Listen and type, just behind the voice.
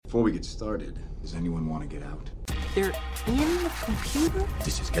Before we get started, does anyone want to get out? They're in the computer?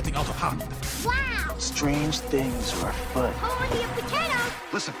 This is getting out of hand. Wow! Strange things are afoot. Holy potato!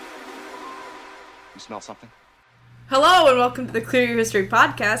 Listen. You smell something? Hello and welcome to the Clear Your History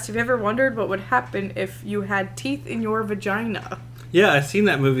podcast. Have you ever wondered what would happen if you had teeth in your vagina? Yeah, I've seen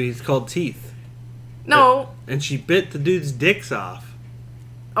that movie. It's called Teeth. No. And she bit the dude's dicks off.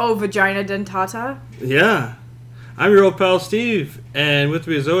 Oh, vagina dentata? Yeah. I'm your old pal Steve, and with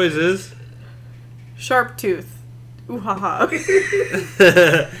me as always is... Sharp tooth. Ooh ha ha.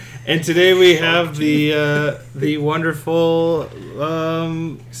 And today we have the wonderful...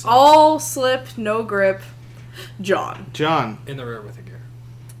 All slip, no grip, John. In the rear with a gear.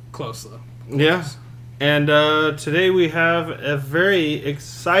 Close, though. Yeah. And today we have a very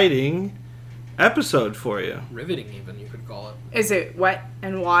exciting episode for you. Riveting, even, you could call it. Is it wet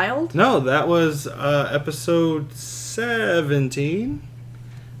and wild? No, that was episode 17,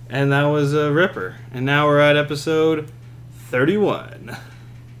 and that was a ripper. And now we're at episode 31.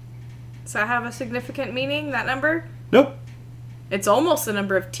 Does that have a significant meaning, that number? Nope. It's almost the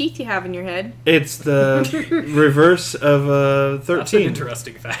number of teeth you have in your head. It's the reverse of 13. That's an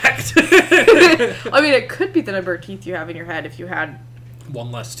interesting fact. I mean, it could be the number of teeth you have in your head if you had...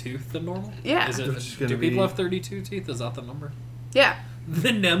 One less tooth than normal? Yeah. Do people have 32 teeth? Is that the number? Yeah.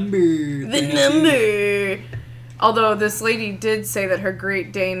 The number. The number. Although this lady did say that her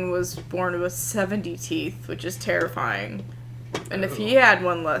Great Dane was born with 70 teeth, which is terrifying. And if he had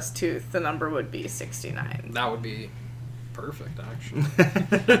one less tooth, the number would be 69. That would be perfect, actually.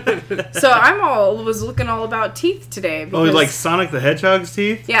 So was looking all about teeth today. Oh, like Sonic the Hedgehog's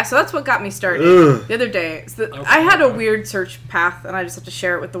teeth? Yeah, so that's what got me started Ugh. the other day. So Okay. I had a weird search path, and I just have to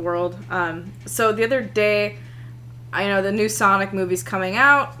share it with the world. So the other day, I know the new Sonic movie's coming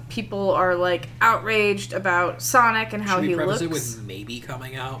out. People are like outraged about Sonic and how Should we he preface looks. it with maybe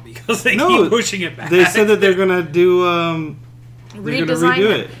coming out because they No, keep pushing it back? They said that they're gonna do they're gonna Redesign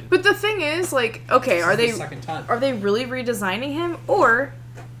redo him. it. But the thing is, like, okay, are This they is the second time. are they really redesigning him, or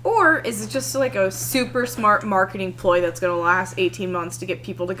is it just like a super smart marketing ploy that's going to last 18 months to get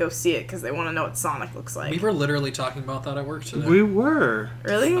people to go see it because they want to know what Sonic looks like? We were literally talking about that at work today. We were.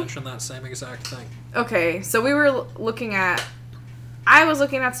 Really? Mentioned that same exact thing. Okay, so we were looking at... I was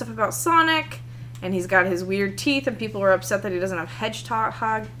looking at stuff about Sonic, and he's got his weird teeth, and people were upset that he doesn't have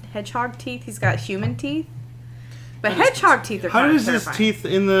hedgehog teeth. He's got human teeth. But hedgehog teeth are How kind of is his terrifying. teeth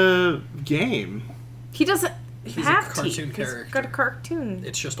in the game? He doesn't He's have a cartoon teeth. character. He's got a cartoon.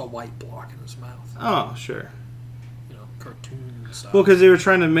 It's just a white block in his mouth. Oh, sure. You know, cartoon style. Well, because they were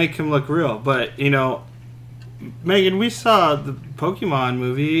trying to make him look real. But, you know, Megan, we saw the Pokemon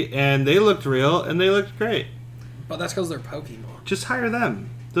movie, and they looked real, and they looked great. But that's because they're Pokemon. Just hire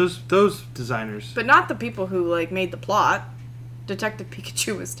them. Those designers. But not the people who, like, made the plot. Detective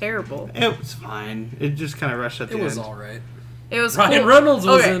Pikachu was terrible. It was fine. It just kind of rushed at the It end. was alright. It was Ryan cool. Reynolds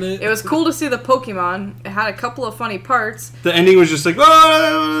was Okay, in it. It was cool to see the Pokemon. It had a couple of funny parts. The ending was just like,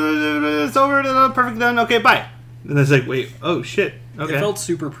 oh, it's over, perfect, done, okay, bye. And it's like, wait, oh, shit, okay. It felt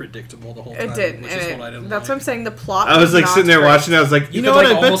super predictable the whole time. It did. Which and is it- what I didn't that's what I'm saying. The plot I was like not sitting there great. watching it, I was like, You know could what,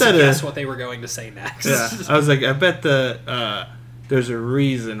 like I bet almost that guess is. what they were going to say next. Yeah, I was like, I bet there's a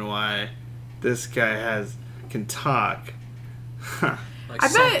reason why this guy can talk. Huh. Like I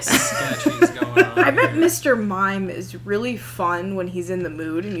something bet- sketchy's going on. I bet here. Mr. Mime is really fun when he's in the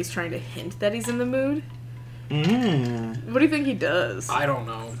mood and he's trying to hint that he's in the mood. What do you think he does? I don't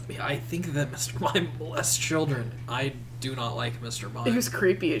know. I think that Mr. Mime molests children. I do not like Mr. Mime. He was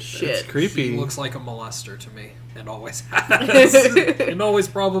creepy as shit. It's creepy. He looks like a molester to me, and always has, and always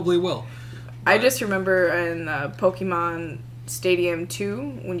probably will. I just remember in Pokemon Stadium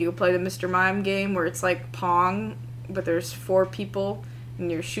 2 when you play the Mr. Mime game where it's like Pong, but there's 4 people and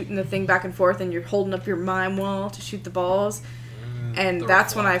you're shooting the thing back and forth and you're holding up your mime wall to shoot the balls. And the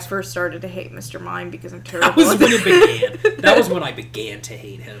that's when I reflex. first started to hate Mr. Mime because I'm terrible. That was at when it began. That was when I began to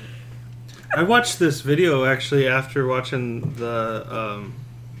hate him. I watched this video actually after watching the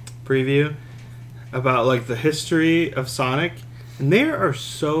preview about like the history of Sonic, and there are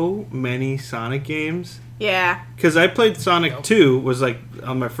so many Sonic games. Yeah. Because I played Sonic Yep. 2 was like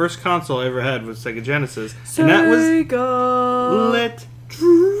on my first console I ever had was Sega Genesis, and that was Sega. lit.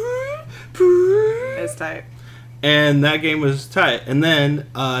 It's tight. And that game was tight. And then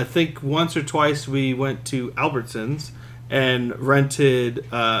I think once or twice we went to Albertsons and rented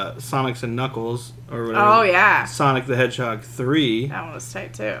Sonics and Knuckles or whatever. Oh, yeah. Sonic the Hedgehog 3. That one was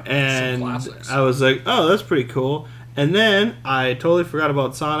tight, too. And classics. I was like, oh, that's pretty cool. And then I totally forgot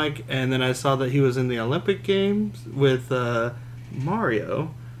about Sonic, and then I saw that he was in the Olympic Games with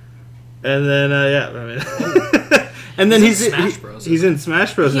Mario. And then, yeah, I mean... And then He's in Smash Bros. He's in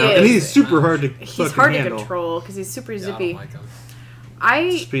Smash Bros. He now, is. and he's super hard to He's fucking hard to handle. control because he's super Yeah, I zippy. don't like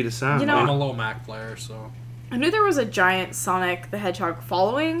him. Speed of sound. You know- I'm man. a low Mac player, so I knew there was a giant Sonic the Hedgehog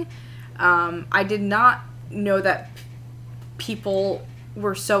following. I did not know that people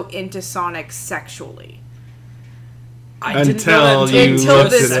were so into Sonic sexually. I didn't know Until that you Until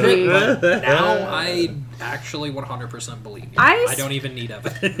looked this at week. it. But now I actually 100% believe you. I don't even need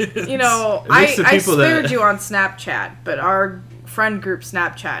evidence. You know, At least the I people spared that- you on Snapchat, but our friend group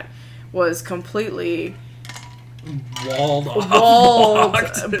Snapchat was completely walled off. walled.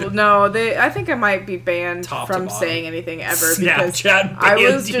 blocked. No, I think I might be banned Top to from bottom. saying anything ever because Snapchat I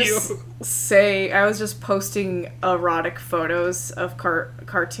was banned just I was just posting erotic photos of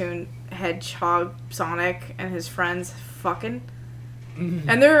cartoon hedgehog Sonic and his friends fucking.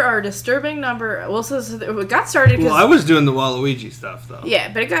 And there are a disturbing number. Well, so it got started because Well, I was doing the Waluigi stuff though.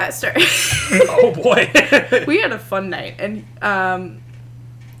 yeah, but it got started. Oh boy. We had a fun night, and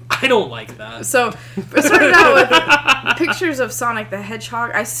I don't like that. so it started out with pictures of Sonic the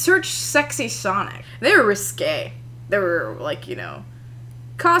Hedgehog. I searched sexy Sonic. They were risque. They were like, you know,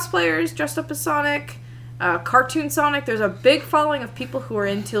 cosplayers dressed up as Sonic, cartoon Sonic. There's a big following of people who are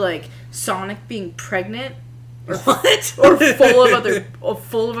into like Sonic being pregnant What? or full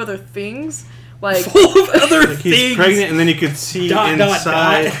of other things. Like Full of other Like he's things. pregnant, and then you could see Dot, dot,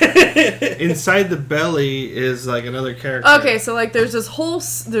 inside. dot. Inside the belly is like another character. okay, so like there's this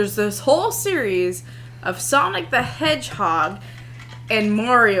whole series of Sonic the Hedgehog and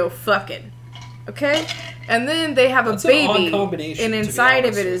Mario fucking. Okay? And then they have That's a an odd baby, combination, and to be inside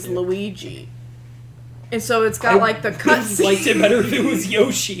of honest it with is you. Luigi. And so it's got like the I cutscene. liked it better if it was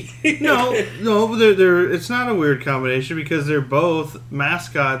Yoshi. No, they're it's not a weird combination because they're both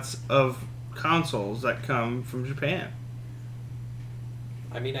mascots of consoles that come from Japan.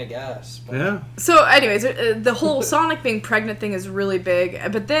 I mean, I guess. But Yeah. So, anyways, the whole Sonic being pregnant thing is really big.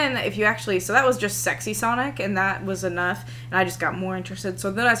 But then, if you actually, so that was just sexy Sonic, and that was enough. And I just got more interested.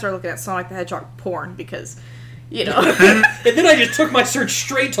 So then I started looking at Sonic the Hedgehog porn because, you know, And then I just took my search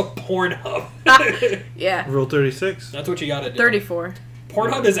straight to Pornhub. yeah, Rule 36. That's what you gotta do. 34.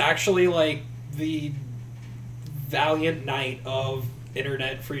 Pornhub is actually like the valiant knight of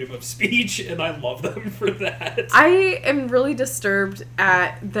internet freedom of speech, and I love them for that. I am really disturbed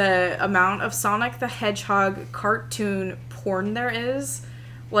at the amount of Sonic the Hedgehog cartoon porn there is.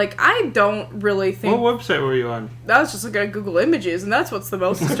 Like, I don't really think... What website were you on? I was just looking at Google Images, and that's what's the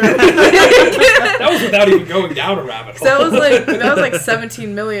most disturbing thing. That was without even going down a rabbit hole. that was like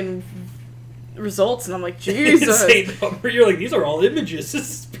 17 million results, and I'm like, Jesus. Insane number. You're like, these are all images. This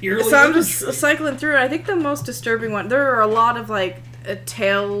is purely So I'm imagery. just cycling through, and I think the most disturbing one, there are a lot of like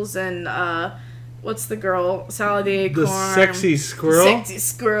Tails and what's the girl, Sally the Acorn, The sexy squirrel? sexy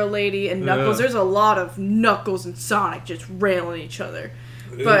squirrel lady, and Knuckles. Yeah. There's a lot of Knuckles and Sonic just railing each other.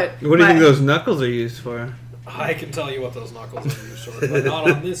 But What do you think those knuckles are used for? I can tell you what those knuckles are used for, but not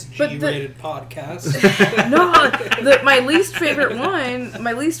on this But the- G-rated podcast. No, my least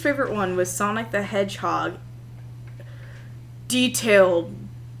favorite one was Sonic the Hedgehog detailed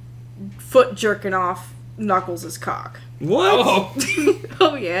foot jerking off Knuckles' cock. What? Oh,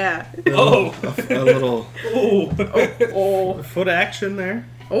 Oh yeah. oh, A little Oh, foot action there.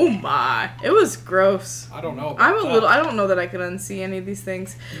 oh my. It was gross. I don't know. about I that. don't know that I can unsee any of these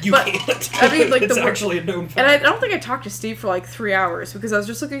things. You but, can't. I mean, like, it's the wor- actually a known fact. And I don't think I talked to Steve for like 3 hours because I was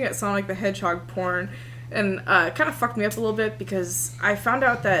just looking at Sonic the Hedgehog porn, and it kind of fucked me up a little bit because I found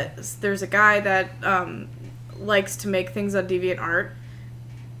out that there's a guy that likes to make things on DeviantArt,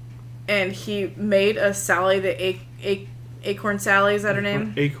 and he made a Sally the Acorn Sally, is that her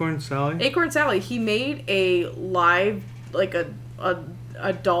name? Acorn Sally? Acorn Sally. He made a live, like a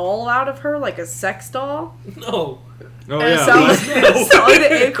doll out of her, like a sex doll. No. Oh, And yeah. Sally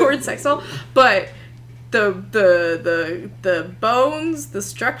the Acorn sex doll. But the bones, the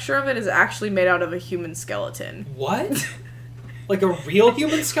structure of it is actually made out of a human skeleton. What? Like a real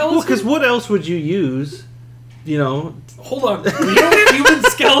human skeleton? Well, because what else would you use? You know, Hold on, real human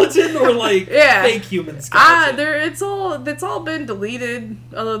skeleton or like Yeah. fake human skeleton? It's all been deleted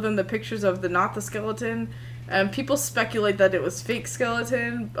other than the pictures of not the skeleton. And people speculate that it was fake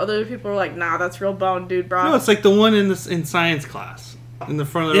skeleton. Other people are like, nah, that's real bone, dude, bro. no, it's like the one in science class in the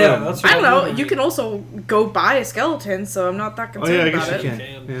front of the Yeah, room. that's I don't know. wondering. You can also go buy a skeleton, so I'm not that Oh concerned yeah, I about guess you it.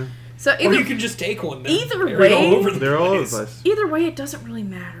 can. can. Yeah. So Or either you can just take one. Then. either Carry it way- all over the They're all over the place. place. either way, it doesn't really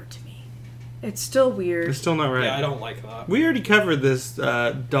matter to me. It's still weird. It's still not right. Yeah, I don't like that. We already covered this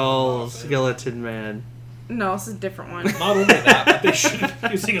doll skeleton man. No, this is a different one. Not only that, but they should be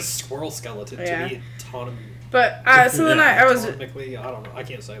using a squirrel skeleton Yeah. to be But so then I was Technically, I don't know. I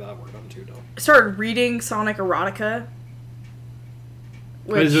can't say that word. I'm too dumb. started reading Sonic Erotica.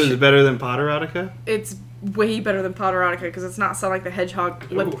 Is it better than Potterotica? It's way better than Potterotica because it's not Sonic the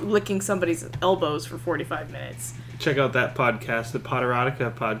Hedgehog licking somebody's elbows for 45 minutes. Check out that podcast, the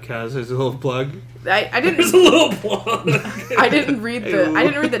Potterotica podcast. There's a little plug. I didn't. There's a little plug. I didn't read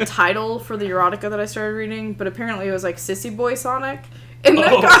the title for the erotica that I started reading, but apparently it was like Sissy Boy Sonic, and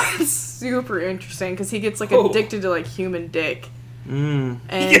that got super interesting because he gets like addicted to like human dick. Mm.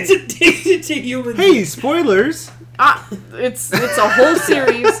 And He gets addicted to human. Hey, spoilers! it's a whole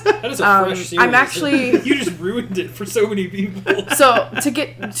series. That is a fresh series. I'm actually you just ruined it for so many people. so to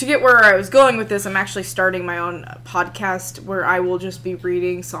get where I was going with this, I'm actually starting my own podcast where I will just be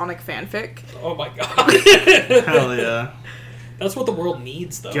reading Sonic fanfic. Oh my god! Hell yeah! That's what the world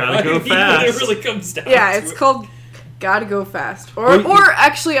needs, though. Gotta go I mean, fast. When it really comes down. Yeah, to it's it. called Gotta Go Fast, or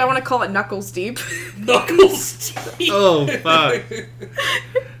actually I want to call it Knuckles Deep. Knuckles. Oh fuck!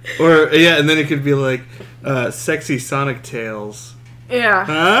 Or yeah, and then it could be like sexy Sonic Tales. Yeah.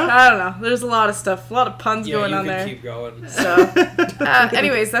 Huh? I don't know. There's a lot of stuff, a lot of puns Yeah, going you on can there. keep going. So,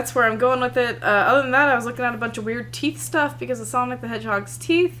 anyways, that's where I'm going with it. Other than that, I was looking at a bunch of weird teeth stuff because of Sonic the Hedgehog's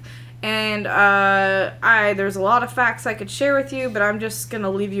teeth. And there's a lot of facts I could share with you, but I'm just going to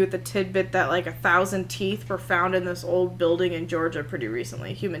leave you with the tidbit that like 1,000 teeth were found in this old building in Georgia pretty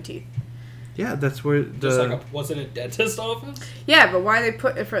recently. Human teeth. Yeah, that's where Just like was it a dentist office? Yeah, but why they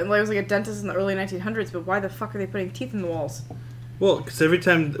put... It was like a dentist in the early 1900s, but why the fuck are they putting teeth in the walls? Well, because every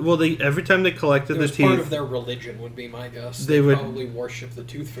time they collected It the was teeth, part of their religion, would be my guess. They would probably worship the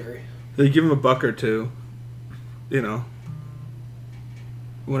tooth fairy. they give them $1 or $2, you know,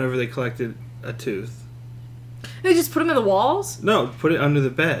 whenever they collected a tooth. They just put them in the walls? No, put it under the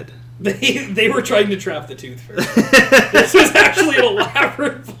bed. They were trying to trap the tooth fairy. This was actually an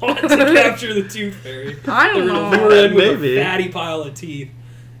elaborate plot to capture the tooth fairy. I don't They were know. gonna lure in with Maybe. a fatty pile of teeth.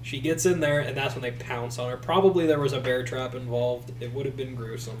 She gets in there, and that's when they pounce on her. Probably there was a bear trap involved. It would have been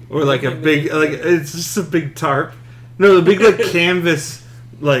gruesome. Or like a big, like it's just a big tarp. No, the big like canvas,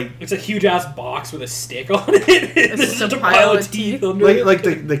 like It's a huge ass box with a stick on it. There's just a pile of teeth under it. like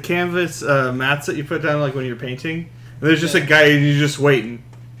the canvas mats that you put down like when you're painting. And there's just a guy and you're just waiting.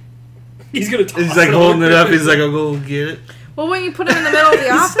 He's gonna. Toss He's like holding it up. He's like, "I'll go get it." Well, when you put them in the middle of the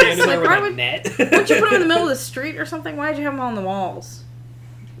He's office, standing there like with why a would net. wouldn't you put them in the middle of the street or something? Why did you have them on the walls?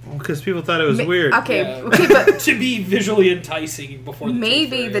 Because people thought it was weird. Okay, Yeah. okay, but To be visually enticing before the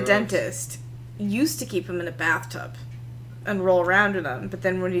maybe tooth the fairy dentist used to keep them in a bathtub and roll around in them, but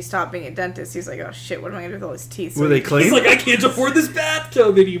then when he stopped being a dentist, he's like, "Oh shit, what am I gonna do with all these teeth?" So Were they he- clean? He's like, I can't afford this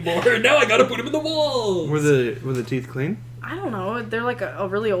bathtub anymore. Now I gotta put him in the walls. Were the teeth clean? I don't know. They're like a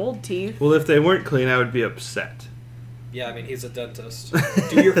really old teeth. Well, if they weren't clean, I would be upset. Yeah, I mean, he's a dentist.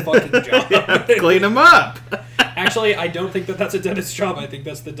 Do your fucking job. Clean them up. Actually, I don't think that's a dentist's job. I think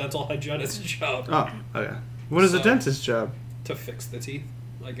that's the dental hygienist's job. Oh, okay. What is a So- dentist's job? To fix the teeth,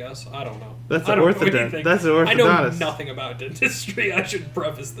 I guess. I don't know. That's I an don't know orthodont- anything. that's an I know orthodontist. nothing about dentistry. I should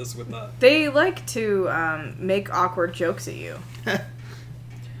preface this with that. They like to make awkward jokes at you.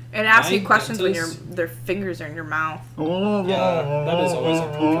 And ask My you questions when dentist- their fingers are in your mouth. Yeah, that is always a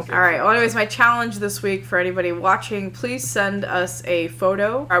complicated. All right. Well, anyways, my challenge this week for anybody watching, please send us a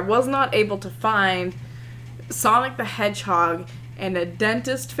photo. I was not able to find Sonic the Hedgehog and a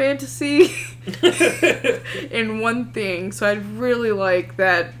dentist fantasy in one thing, so I'd really like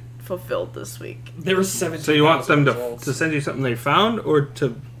that fulfilled this week. There were 17. So you want them to send you something they found, or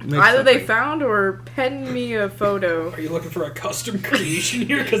to make Either they something? found or pen me a photo Are you looking for a custom creation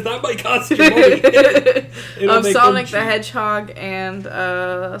here? Because that might cost you money. It'll of make Sonic them the cheap. Hedgehog and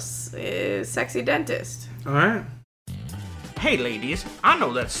sexy dentist. All right. Hey ladies, I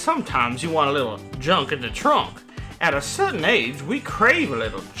know that sometimes you want a little junk in the trunk. At a certain age, we crave a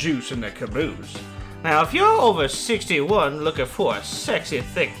little juice in the caboose. Now, if you're over 61 looking for a sexy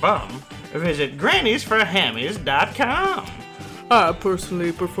thick bum, visit granniesforhammies.com. I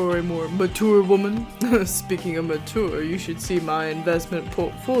personally prefer a more mature woman. Speaking of mature, you should see my investment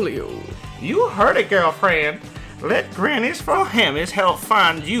portfolio. You heard it, girlfriend. Let Grannies for Hammies help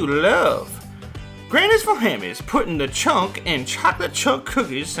find you love. Grannies for Hammies, putting the chunk in chocolate chunk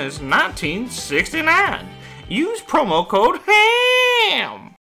cookies since 1969. Use promo code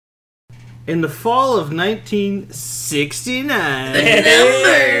HAM. In the fall of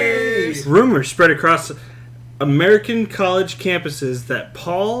 1969, rumors spread across American college campuses that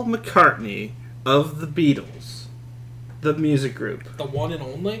Paul McCartney of the Beatles, the music group, The one and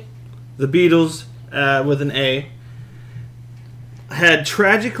only? the Beatles with an A, had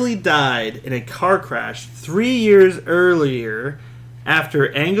tragically died in a car crash 3 years earlier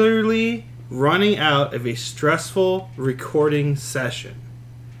after angrily running out of a stressful recording session.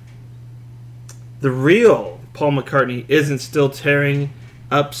 The real Paul McCartney isn't still tearing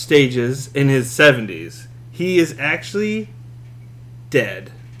up stages in his 70s. He is actually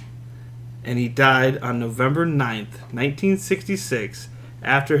dead. And he died on November 9th, 1966,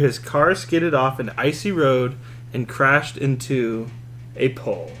 after his car skidded off an icy road and crashed into a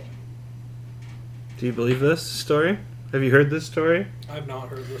pole. Do you believe this story? Have you heard this story? I've not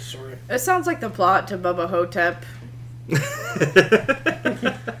heard this story. It sounds like the plot to Bubba Hotep.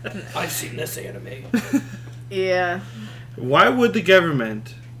 I've seen this anime. Yeah. Why would the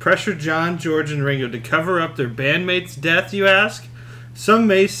government pressure John, George, and Ringo to cover up their bandmate's death, you ask? Some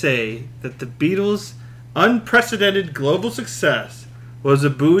may say that the Beatles' unprecedented global success was a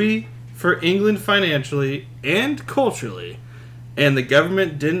buoy for England financially and culturally, and the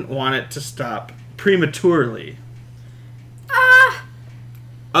government didn't want it to stop prematurely.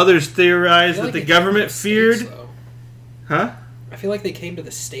 Others theorize that the government feared... Huh? I feel like they came to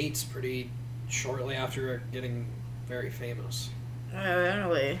the States pretty shortly after getting very famous.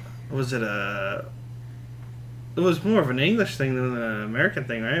 Really? Was it a... It was more of an English thing than an American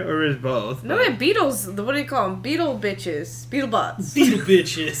thing, right? Or is both? No, they're Beatles. What do you call them? Beetle bitches. Beetle butts. Beetle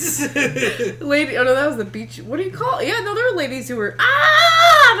bitches. Lady. Oh no, that was the beach. What do you call it? Yeah, no, there were ladies who were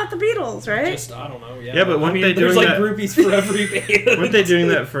not the Beatles, right? Just, I don't know. Yeah, Yeah, but weren't they there's doing like that- groupies for every band. Weren't they doing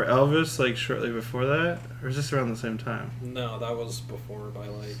that for Elvis, like, shortly before that? Or was this around the same time? No, that was before by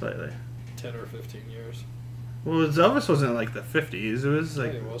like Slightly. 10 or 15 years. Well, Elvis wasn't, like, the 50s. It was, I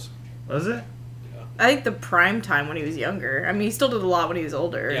like... think it was. Was it? I think the prime time when he was younger. I mean, he still did a lot when he was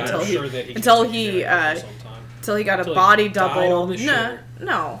older. Yeah, until I'm he, sure that he until continued he, doing it for some time. until he got Until a he body died double. on the No, show.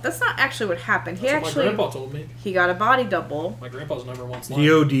 no, that's not actually what happened. He That's what actually my grandpa told me. he got a body double, My grandpa's never once lied.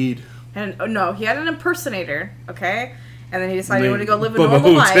 He OD'd. and oh no, he had an impersonator. Okay, and then he decided he Named wanted to go live a Bubba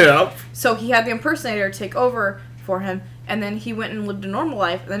normal life. Hotep. So he had the impersonator take over for him, and then he went and lived a normal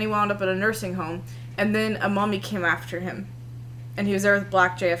life. And then he wound up in a nursing home, and then a mummy came after him, and he was there with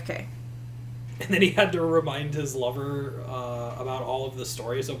Black JFK. And then he had to remind his lover about all of the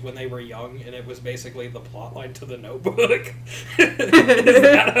stories of when they were young, and it was basically the plotline to The Notebook. Is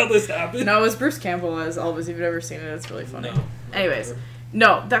that how this happened? No, it was Bruce Campbell as Elvis. If you've never seen it, it's really funny. No. Anyways,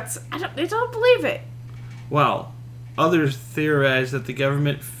 no, I don't believe it. Well, others theorize that the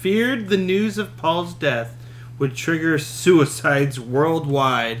government feared the news of Paul's death would trigger suicides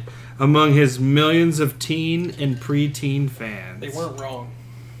worldwide among his millions of teen and preteen fans. They weren't wrong.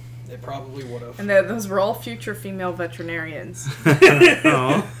 They probably would have. And those were all future female veterinarians.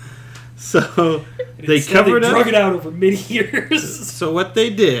 Oh. So they covered drug up. it out over many years. So what they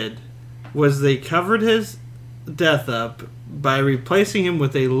did was they covered his death up by replacing him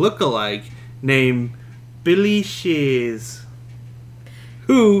with a look-alike named Billy Shears,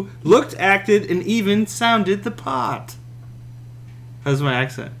 who looked, acted, and even sounded the part. How's my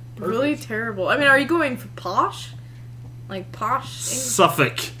accent? Really terrible. I mean, are you going for posh? Like posh?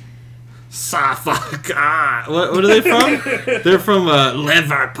 Suffolk. What are they from? They're from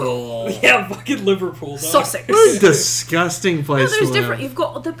Liverpool. Yeah, fucking Liverpool. Dog. Sussex. What a disgusting place No, there's to different. live. You've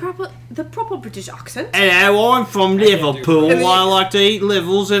got the proper British accent. Hello, I'm from Liverpool. that. I like to eat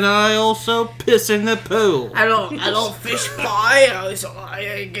livers and I also piss in the pool. I don't fish pie.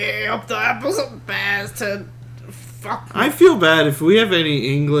 I get up the apples and bears to fuck. I feel bad if we have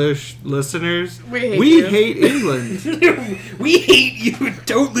any English listeners. We hate We you. hate England. We hate you.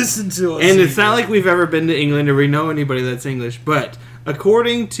 Don't listen to us. And it's not like we've ever been to England or we know anybody that's English. But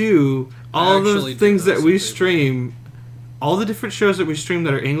according to all Actually the do things know that some we people. stream, all the different shows that we stream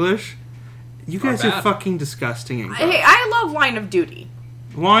that are English, you guys are bad. fucking disgusting. English. Hey, I love Line of Duty,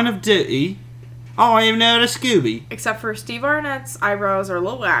 Line of Duty. I am not a Scooby. except for Steve Arnett's eyebrows are a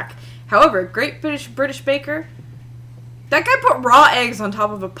little whack. However, Great British Baker. That guy put raw eggs on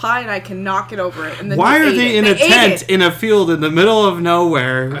top of a pie, and I can knock it over it. And then Why he are ate they it. in a ate tent it. in a field in the middle of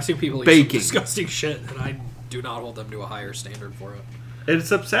nowhere? I see people eat baking. some disgusting shit, and I do not hold them to a higher standard for it. It's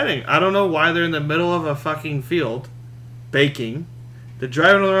upsetting. I don't know why they're in the middle of a fucking field baking. They're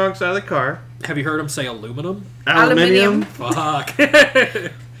driving on the wrong side of the car. Have you heard him say aluminum? Aluminium. Fuck.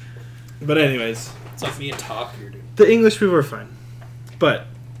 But anyways, It's like me and Top here, dude. the English people are fine. But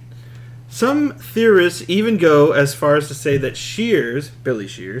some theorists even go as far as to say that Shears, Billy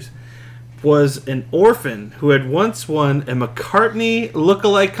Shears, was an orphan who had once won a McCartney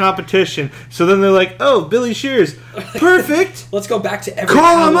look-alike competition. So then they're like, oh, Billy Shears, perfect! Let's go back to every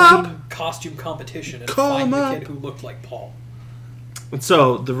Call him Halloween costume competition and Call find him the up. kid who looked like Paul. And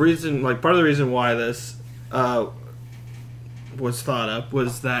so the reason, like part of the reason why this was thought up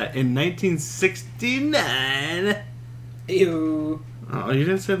was that in 1969... Ew. Oh, you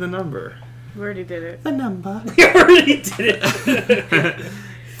didn't say the number. We already did it. The number. We already did it.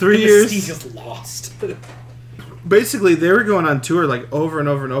 3 The years. Mystique is lost. Basically, they were going on tour like over and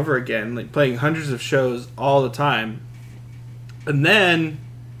over and over again, like playing hundreds of shows all the time. And then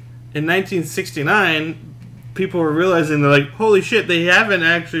in 1969, people were realizing they're like, holy shit, they haven't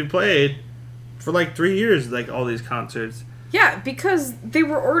actually played for like 3 years, like all these concerts. Yeah, because they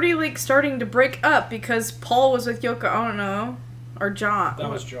were already like starting to break up because Paul was with Yoko Ono or John. That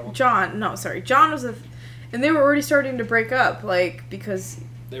was John. John was with, and they were already starting to break up, like because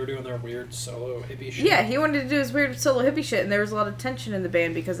They were doing their weird solo hippie shit. yeah, he wanted to do his weird solo hippie shit, and there was a lot of tension in the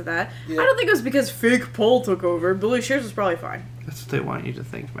band because of that. I don't think it was because fake Paul took over. Billy Shears was probably fine. That's what they want you to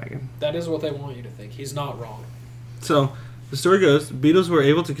think, Megan. That is what they want you to think. He's not wrong. So, the story goes, the Beatles were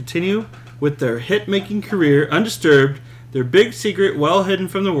able to continue with their hit-making career undisturbed, their big secret well hidden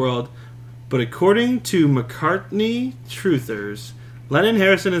from the world, but according to McCartney truthers, Lennon,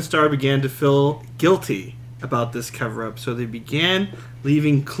 Harrison, and Starr began to feel guilty about this cover-up, so they began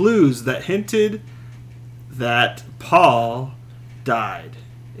leaving clues that hinted that Paul died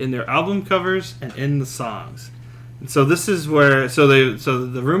in their album covers and in the songs. And so this is where so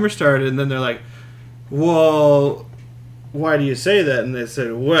the rumor started, and then they're like, well, why do you say that? And they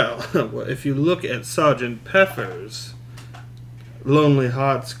said, well, if you look at Sgt. Pepper's Lonely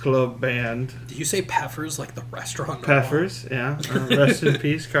Hearts Club Band. Did you say Peffers like the restaurant? Peppers, yeah. Rest in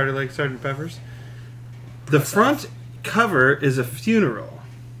peace, Carter Lake Sgt. Peppers. The front cover is a funeral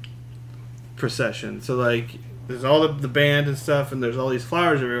procession. So, like, there's all the band and stuff, and there's all these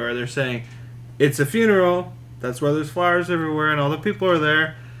flowers everywhere. They're saying, it's a funeral. That's why there's flowers everywhere, and all the people are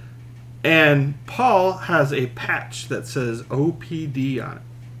there. And Paul has a patch that says OPD on it.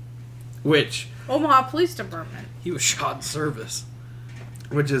 Which... Omaha Police Department. He was shot in service.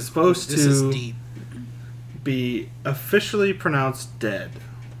 Which is supposed This is to deep. be officially pronounced dead.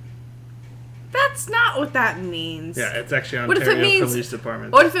 That's not what that means. Yeah, it's actually What if it Ontario means- Police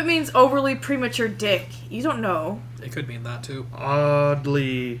Department. What if it means overly premature dick? You don't know. It could mean that too.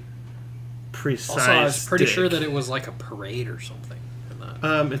 Oddly precise. Also, I was pretty dick. sure that it was like a parade or something. In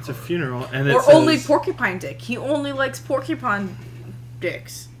that. It's a funeral, and it Or says, only porcupine dick. He only likes porcupine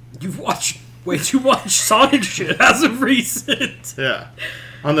dicks. You've watched way too much Sonic shit as of recent. Yeah.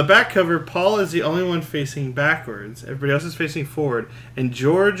 On the back cover, Paul is the only one facing backwards. Everybody else is facing forward, and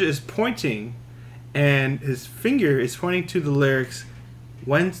George is pointing, and his finger is pointing to the lyrics,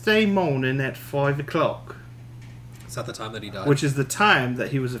 Wednesday morning at 5 o'clock. Is that the time that he died? Which is the time that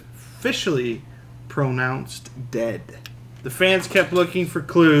he was officially pronounced dead. The fans kept looking for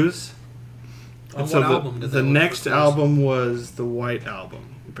clues. On And what album did they the look next for clues? album was the White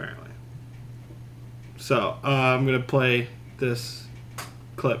Album, apparently. So, I'm going to play this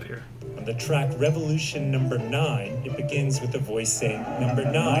clip here. On the track Revolution number 9, it begins with a voice saying, number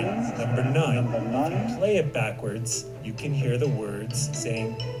 9, number 9. If you play it backwards, you can hear the words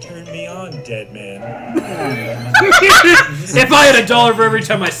saying, turn me on, dead man. If I had $1 for every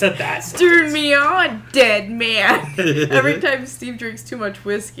time I said that. Turn me on, dead man. Every time Steve drinks too much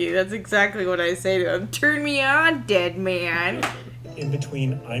whiskey, that's exactly what I say to him. Turn me on, dead man. In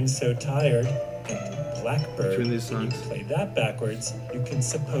between I'm So Tired and Blackbird, Between these when you songs. play that backwards, you can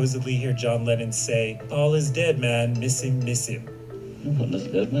supposedly hear John Lennon say, Paul is dead, man, miss him, miss him. And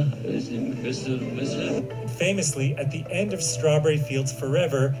famously, at the end of Strawberry Fields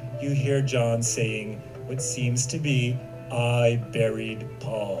Forever, you hear John saying what seems to be, I buried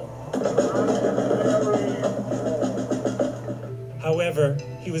Paul. However,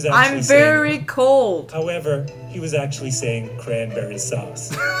 he was actually I'm saying... very cold. However, he was actually saying cranberry sauce.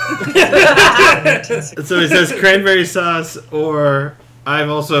 So he says cranberry sauce, or I've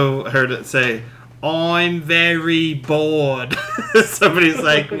also heard it say, I'm very bored. Somebody's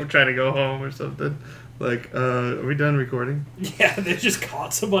like, we're trying to go home or something. Like, are we done recording? Yeah, they just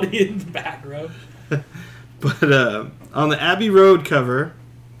caught somebody in the back row. But on the Abbey Road cover,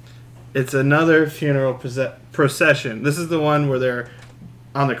 it's another funeral procession. This is the one where they're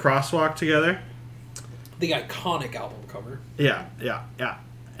on the crosswalk together. The iconic album cover. Yeah.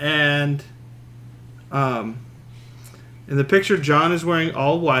 And in the picture, John is wearing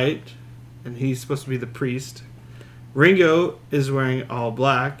all white, and he's supposed to be the priest. Ringo is wearing all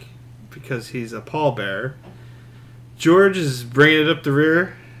black because he's a pallbearer. George is bringing it up the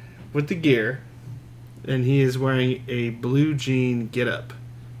rear with the gear, and he is wearing a blue jean getup.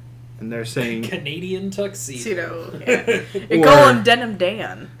 And they're saying... Canadian tuxedo. Yeah. You call him Denim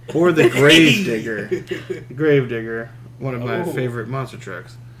Dan. Or the Grave Digger. Grave Digger, one of my favorite monster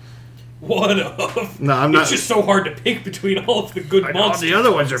trucks. One of. No, I'm It's not. just so hard to pick between all of the good All monsters. the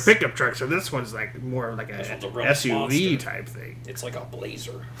other ones are pickup trucks, so this one's like more like This one's a a real SUV monster. type thing. It's like a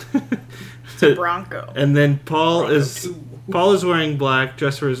Blazer. Bronco. And then Paul Bronco is 2. wearing black,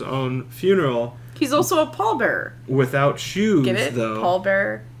 dressed for his own funeral, He's also a pallbearer. without shoes. Get it? Though.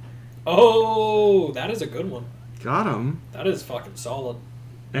 Pallbearer. Oh, that is a good one. Got him, That is fucking solid.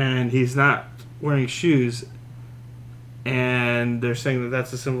 and he's not wearing shoes. And they're saying that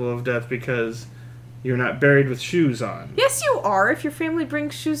that's a symbol of death because you're not buried with shoes on. Yes, you are. If your family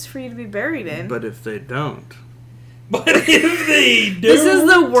brings shoes for you to be buried in. But if they don't, But if they do, This is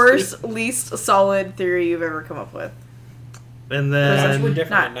the worst, least solid theory you've ever come up with. and Times were then different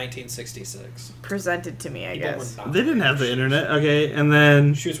Not- in 1966. Presented to me, I People guess. were not they didn't have the shoes. internet. Okay, and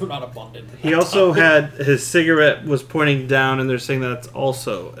then Shoes were not abundant. at he that also time. had his cigarette was pointing down, and they're saying that's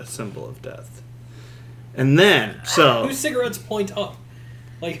also a symbol of death. And then, so Whose cigarettes point up?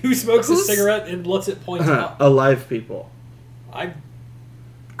 Like, who smokes a Who's- cigarette and lets it point up? alive people. I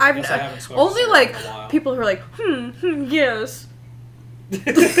I've guess I haven't smoked only a cigarette like in a while. people who are like, yes.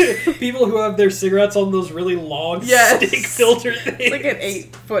 People who have their cigarettes on those really long Yes. stick filter things. It's like an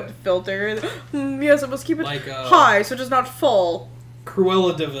 8-foot filter. Yes, it must keep it Like, high so it does not fall.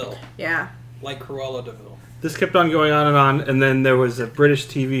 Cruella de Vil. Yeah. Like Cruella de Vil. This kept on going on, and then there was a British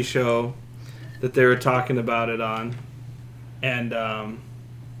TV show that they were talking about it on, and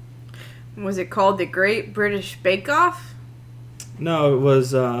Was it called The Great British Bake Off? no, it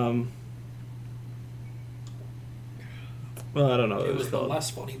was well, I don't know what It it was was the called. less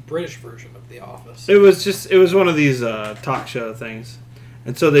funny British version of The Office. It was one of these talk show things,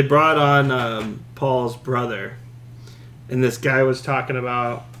 and so they brought on Paul's brother, and this guy was talking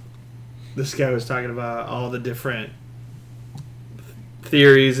about all the different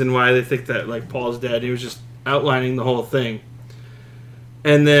theories and why they think that like Paul's dead. He was just outlining the whole thing,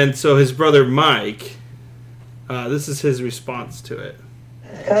 and then so his brother Mike, this is his response to it.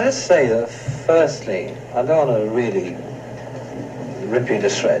 Can I just say that, firstly, I don't want to really rip you to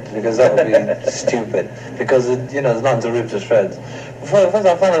shreds, because that would be stupid, because, there's nothing to rip to shreds. First,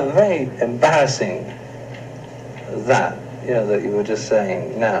 I found it very embarrassing that you were just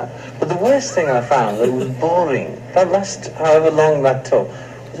saying now. But the worst thing I found, that was boring, that last, however long that took,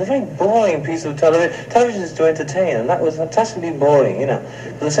 was a very boring piece of television. Television is to entertain, and that was fantastically boring,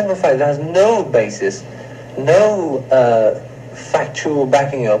 For the simple fact that it has no basis, no factual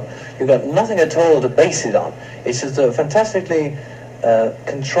backing up. You've got nothing at all to base it on. It's just a fantastically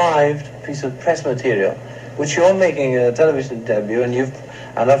contrived piece of press material, which you're making a television debut, and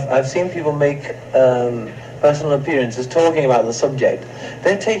I've seen people make personal appearances talking about the subject.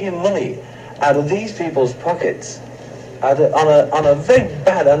 They're taking money out of these people's pockets on a very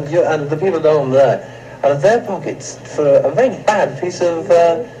bad, and the people at home there, out of their pockets for a very bad piece of.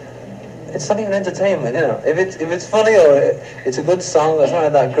 It's not even entertainment, If it's funny or it's a good song or something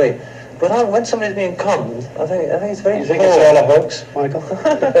like that, great. But when somebody's being conned, I think it's very. You think it's all a hoax, Michael?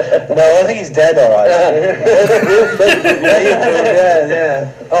 No, I think he's dead, all right.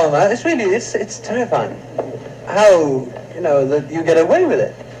 yeah. Oh man, it's terrifying. How that you get away with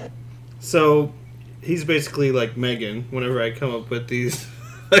it. So he's basically like Megan. Whenever I come up with these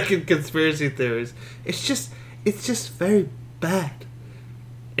fucking conspiracy theories, it's just very bad.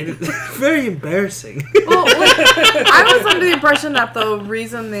 And it's very embarrassing. Well, I was under the impression that the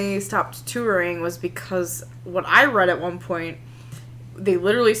reason they stopped touring was because what I read at one point, they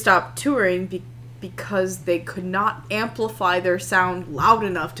literally stopped touring because they could not amplify their sound loud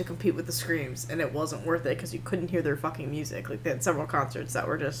enough to compete with the screams, and it wasn't worth it because you couldn't hear their fucking music. Like, they had several concerts that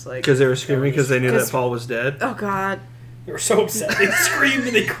were just like... Because they were screaming because they knew that 'Cause- Paul was dead. Oh, God. They were so upset. They screamed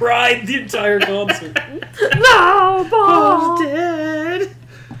and they cried the entire concert. No, Paul's dead!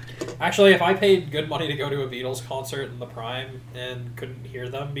 Actually, if I paid good money to go to a Beatles concert in the Prime and couldn't hear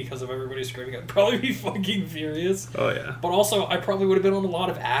them because of everybody screaming, I'd probably be fucking furious. Oh, yeah. But also, I probably would have been on a lot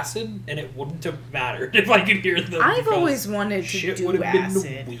of acid, and it wouldn't have mattered if I could hear them. I've because always wanted to shit do would have been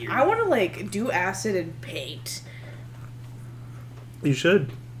acid. weird. I want to, like, do acid and paint. You should.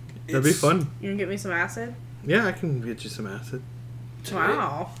 That'd be It's- fun. You can get me some acid? Yeah, I can get you some acid.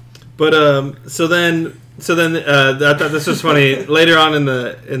 Wow. But so then I thought this was funny. Later on in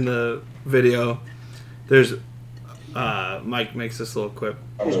the video, there's Mike makes this little quip.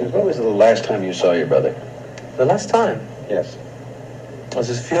 When was the last time you saw your brother? The last time? Yes. It was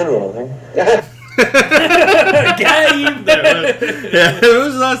his funeral, I think. Game! Yeah, it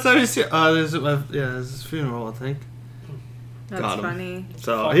was the last time you see. There's his funeral, I think. That's Got him. funny.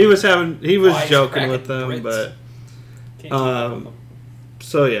 So he was joking with Wisecracking them, Brits. but Can't keep up with them.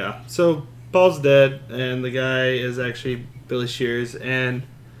 so yeah, so Paul's dead, and the guy is actually Billy Shears, and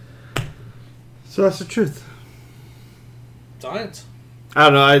So that's the truth. Science. I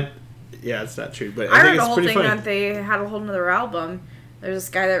don't know. Yeah, it's not true, but I I heard think the it's whole pretty thing funny. that they had a whole nother album. There's this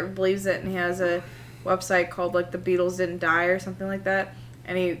guy that believes it, and he has a website called like The Beatles Didn't Die or something like that.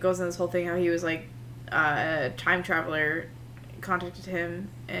 And he goes in this whole thing how he was like a time traveler contacted him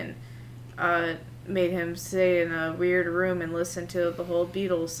and made him stay in a weird room and listen to the whole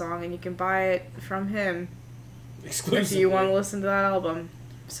Beatles song, and you can buy it from him if you want to listen to that album.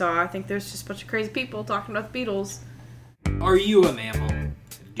 So I think there's just a bunch of crazy people talking about the Beatles. Are you a mammal?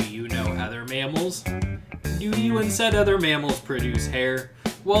 Do you know other mammals? Do you and said other mammals produce hair?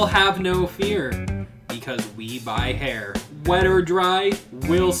 Well, have no fear, because we buy hair. Wet or dry,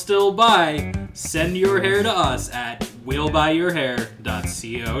 we'll still buy. Send your hair to us at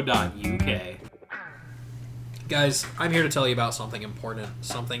willbuyyourhair.co.uk. Guys, I'm here to tell you about something important.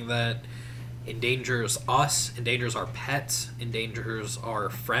 Something that endangers us, endangers our pets, endangers our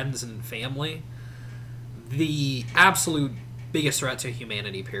friends and family. The absolute biggest threat to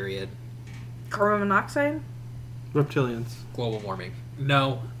humanity, period. Carbon monoxide? Reptilians. Global warming.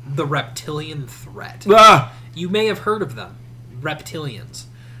 No, the reptilian threat. Ah! You may have heard of them. Reptilians.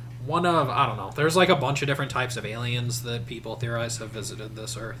 One of, I don't know, there's like a bunch of different types of aliens that people theorize have visited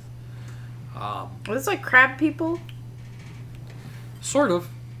this Earth. It's like crab people? Sort of.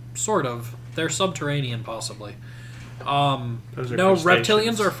 They're subterranean, possibly. Those are No, crustaceans.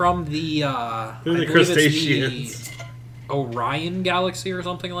 reptilians are from the, I They're the believe it's crustaceans. the Orion galaxy or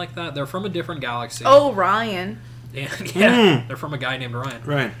something like that. They're from a different galaxy. Oh, Ryan. And, yeah, they're from a guy named Ryan.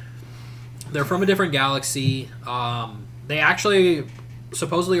 Right. They're from a different galaxy. They actually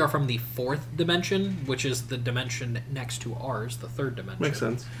supposedly are from the fourth dimension, which is the dimension next to ours, the third dimension. Makes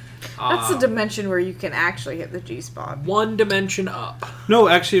sense. That's the dimension where you can actually hit the G-spot. One dimension up. No,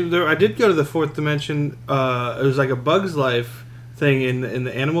 actually, I did go to the fourth dimension. It was like a Bug's Life thing in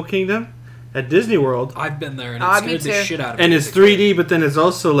the Animal Kingdom at Disney World. I've been there, and me it scared the too. shit out of me. And it's 3D, but then it's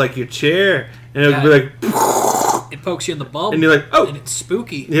also like your chair, and it would be like, It pokes you in the bum. and you're like, oh, And it's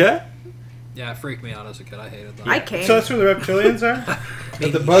spooky. yeah. Yeah, it freaked me out as a kid. I hated that. I came. So that's where the reptilians are.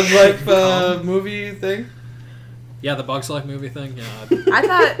 At the Bug's Life movie thing. Yeah, the Bugs Life movie thing. Yeah, I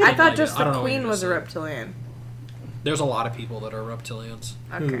thought like just it. I the don't know what Queen you're was a gonna say. reptilian. there's a lot of people that are reptilians.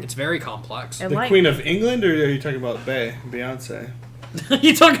 Okay. It's very complex. And The like, Queen of England, or are you talking about Beyonce?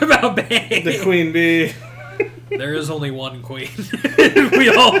 You talk about Bey. The Queen Bee. There is only one queen. We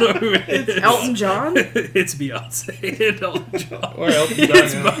all know who it is. Elton John? It's Beyonce and Elton John. Or Elton John,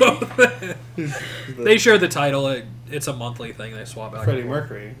 It's yeah. both. They share the title. It's a monthly thing. They swap back. Freddie and forth.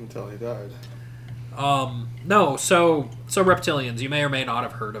 Mercury until he died. No, so reptilians, you may or may not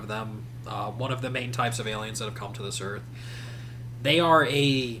have heard of them. One of the main types of aliens that have come to this earth. They are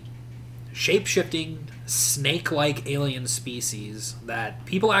a shape-shifting, snake-like alien species that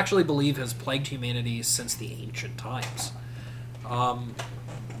people actually believe has plagued humanity since the ancient times.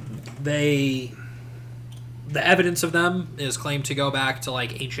 The evidence of them is claimed to go back to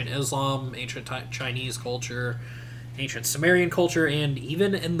like ancient Islam, ancient Chinese culture, ancient Sumerian culture, and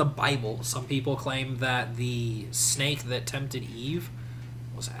even in the Bible, some people claim that the snake that tempted Eve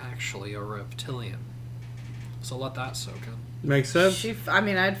was actually a reptilian. So let that soak in. Makes sense.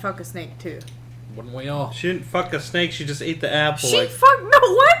 I'd fuck a snake too. Wouldn't we all? She didn't fuck a snake. She just ate the apple.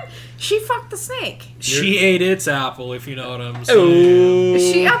 She fucked the snake. She ate its apple, if you know what I'm saying. Oh.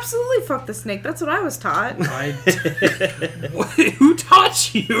 She absolutely fucked the snake. That's what I was taught. Who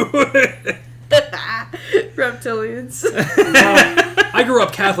taught you? Reptilians. I grew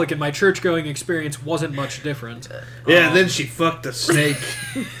up Catholic, and my church-going experience wasn't much different. Yeah, then she fucked a snake.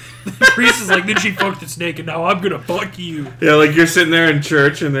 The priest is like, then she fucked the snake, and now I'm gonna fuck you. Yeah, like you're sitting there in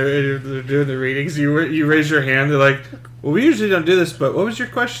church and they're doing the readings. You raise your hand. They're like, "Well, we usually don't do this, but what was your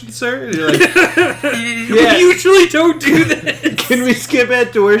question, sir?" And you're like, We usually don't do this. "Can we skip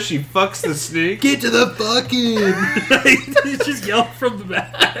it to where she fucks the snake?" Get to the fucking. He just yelled from the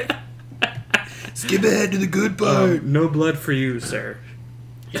back. Skip ahead to the good part. No blood for you, sir.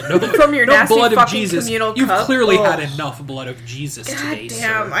 From your nasty blood of fucking Jesus. communal You've cup. clearly Ugh. had enough blood of Jesus God today,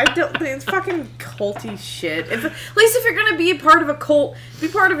 damn, sir. I don't think it's fucking culty shit. At least if you're gonna be a part of a cult, be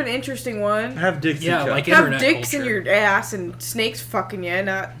part of an interesting one. Have Dixie Yeah, cup. like Have internet dicks culture. in your ass and snakes fucking you,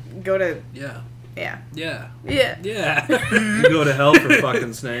 not go to Yeah. yeah. Yeah. Yeah. Yeah. You go to hell for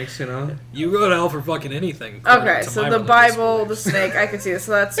fucking snakes, you know. You go to hell for fucking anything. Okay, to so my the religious Bible, the beliefs. snake, I can see this.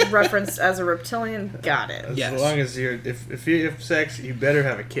 So that's referenced as a reptilian. Got it. As Yes. long as you're, if you have sex, you better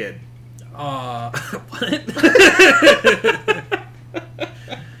have a kid. What?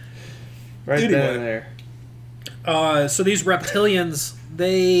 Right Anyway. then and there. So these reptilians,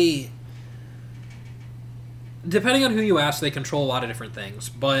 they, depending on who you ask, they control a lot of different things.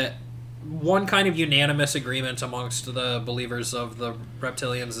 But one kind of unanimous agreement amongst the believers of the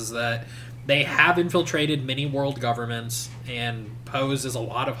reptilians is that they have infiltrated many world governments and pose as a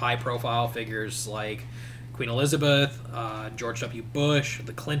lot of high-profile figures like Queen Elizabeth, George W. Bush,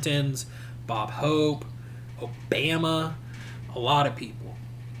 the Clintons, Bob Hope, Obama, a lot of people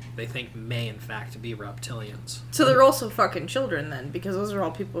they think may in fact be reptilians. So they're also fucking children then, because those are all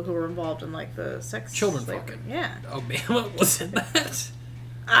people who were involved in like the sex Children slavery. fucking. Yeah. Obama was in that.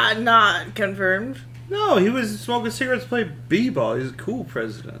 Not confirmed. No, he was smoking cigarettes, playing b-ball. He's a cool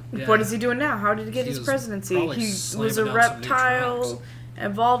president. Yeah. What is he doing now? How did he get He his was presidency? probably He slamming was a down some new reptile tracks.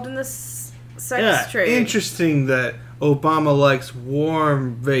 involved in the sex Yeah, trade. interesting that Obama likes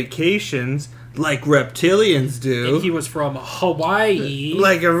warm vacations like reptilians do. And he was from Hawaii.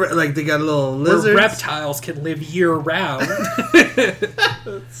 Like they got little where lizards. reptiles can live year round.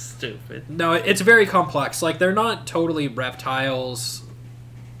 That's stupid. No, it's very complex. Like, they're not totally reptiles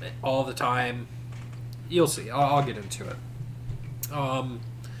all the time. You'll see. I'll get into it.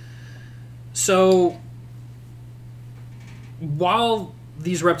 So, while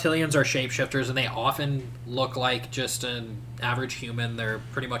these reptilians are shapeshifters and they often look like just an average human, they're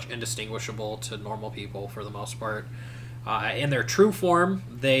pretty much indistinguishable to normal people for the most part. In their true form,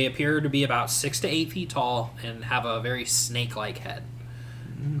 they appear to be about 6 to 8 feet tall and have a very snake-like head,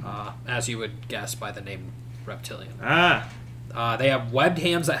 as you would guess by the name reptilian. They have webbed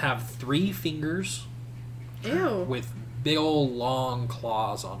hands that have 3 fingers Ew. with big old long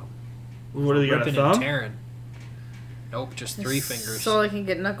claws on them. What do you got, a ripping thumb? and tearing. Nope, just 3 fingers So they can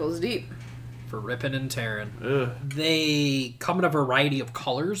get knuckles deep. for ripping and tearing. Ugh. They come in a variety of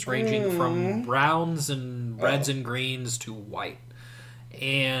colors, ranging from browns and reds and greens to white.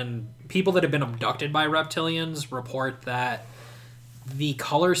 And people that have been abducted by reptilians report that the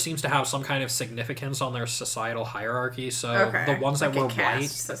color seems to have some kind of significance on their societal hierarchy. So the ones that like were a caste white,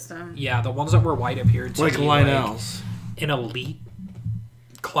 system. yeah, the ones that were white appeared to Like be Lionel's. an elite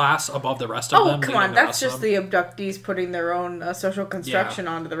class above the rest of Oh, them. come leaving on. the That's rest of just them the abductees putting their own social construction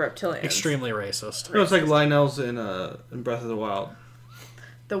onto the reptilians. extremely racist. No, it's like Lionel's in Breath of the Wild.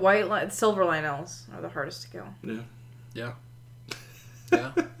 The silver Lionels are the hardest to kill. Yeah.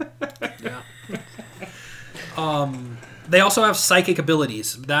 Yeah. They also have psychic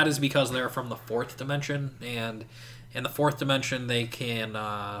abilities. That is because they're from the 4th dimension, and in the 4th dimension, they can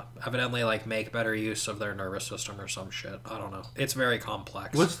evidently like make better use of their nervous system or some shit. I don't know. It's very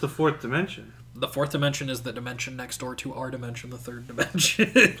complex. What's the 4th dimension? The 4th dimension is the dimension next door to our dimension, the 3rd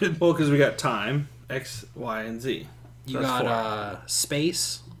dimension. Well, because we got time, X, Y, and Z. You That's got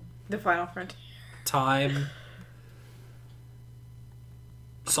space, The Final Frontier. time,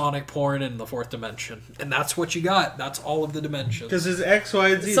 sonic porn, and the 4th dimension, and that's what you got. That's all of the dimensions. Because it's X, Y,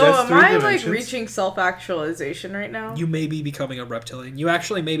 and Z. So that's am 3 I dimensions. like reaching self-actualization right now? You may be becoming a reptilian. You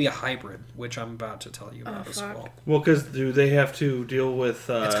actually may be a hybrid, which I'm about to tell you about as fuck. well. Well, because do they have to deal with...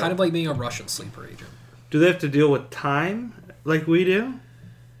 It's kind of like being a Russian sleeper agent. Do they have to deal with time like we do?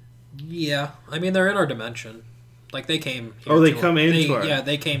 Yeah, I mean they're in our dimension. Like they came. Here Oh, they to- come into our... Yeah,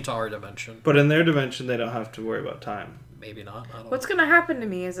 they came to our dimension. But in their dimension, they don't have to worry about time. Maybe not. I don't What's gonna happen to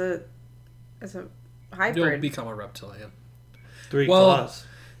me as a You'll hybrid? become a reptilian. 3 Well, claws.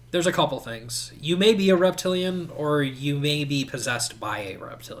 There's a couple things. You may be a reptilian, or you may be possessed by a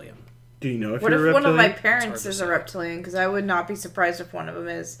reptilian. Do you know if What you're if a one of my reptilian? parents to is say. a reptilian? Because I would not be surprised if one of them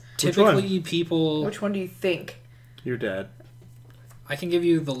is. Typically, people. Which one do you think? Your dad. I can give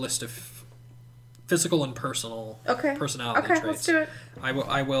you the list of physical and personality Okay, traits. let's do it. I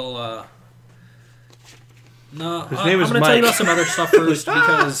will. No, His I'm name going is to tell you Mike. about some other stuff first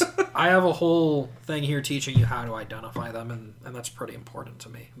because I have a whole thing here teaching you how to identify them, and that's pretty important to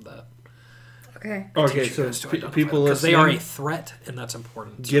me. That Okay. Okay, teach you so guys to identify people them, listening, they are a threat, and that's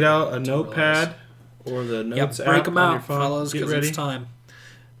important. get out a to notepad realize. or the Yep, notes break app them on your out, phone. fellas, Get because ready. it's time.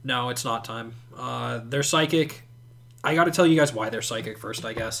 No, it's not time. They're psychic. I got to tell you guys why they're psychic first,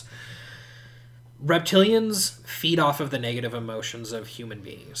 I guess. Reptilians feed off of the negative emotions of human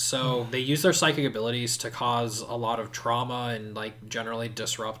beings. So they use their psychic abilities to cause a lot of trauma and like generally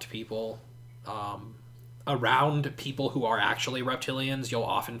disrupt people. Around people who are actually reptilians, you'll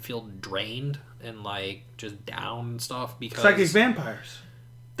often feel drained and like just down and stuff because Psychic vampires.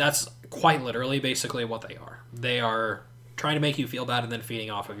 that's quite literally basically what they are. They are trying to make you feel bad and then feeding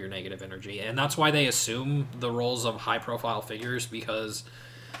off of your negative energy. And that's why they assume the roles of high profile figures, because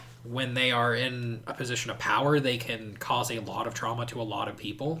when they are in a position of power, they can cause a lot of trauma to a lot of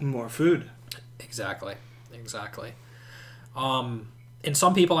people. More food. Exactly. And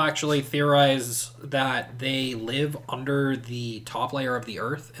some people actually theorize that they live under the top layer of the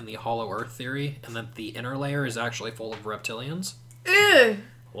Earth in the Hollow Earth theory, and that the inner layer is actually full of reptilians. Ew.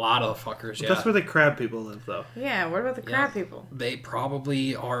 A lot of fuckers, yeah. That's where the crab people live, though. Yeah, what about the crab people? They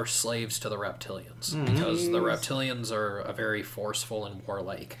probably are slaves to the reptilians because the reptilians are a very forceful and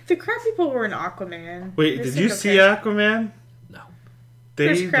warlike. The crab people were in Aquaman. Wait, They did seem you see Aquaman? No. They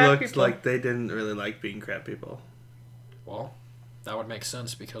There's crab looked people. like they didn't really like being crab people. Well, that would make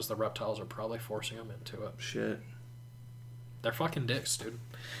sense because the reptiles are probably forcing them into it. Shit. They're fucking dicks, dude.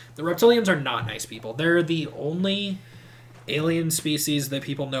 The reptilians are not nice people. They're the only alien species that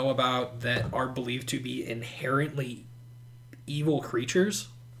people know about that are believed to be inherently evil creatures.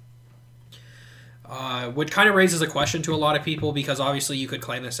 Which kind of raises a question to a lot of people because obviously you could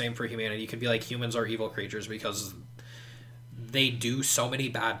claim the same for humanity. You could be like, humans are evil creatures because they do so many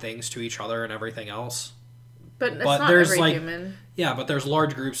bad things to each other and everything else. But it's not every human. Yeah, but there's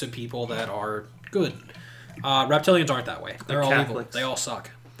large groups of people that are good. Reptilians aren't that way. They're all Catholics. evil. They all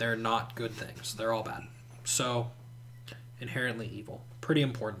suck. They're not good things. They're all bad. So, inherently evil. Pretty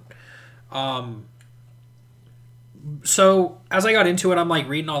important. So, as I got into it, I'm like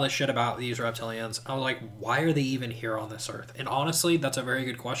reading all this shit about these reptilians. I was like, why are they even here on this earth? And honestly, that's a very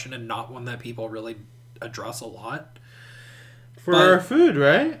good question and not one that people really address a lot. For our food,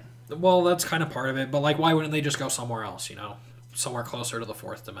 right? Well, that's kind of part of it. But, like, why wouldn't they just go somewhere else, you know? Somewhere closer to the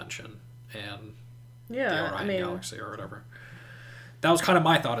fourth dimension and the Orion Galaxy or whatever. That was kind of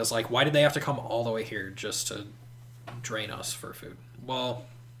my thought, is like, why did they have to come all the way here just to drain us for food? Well,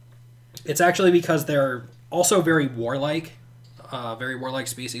 it's actually because they're also very warlike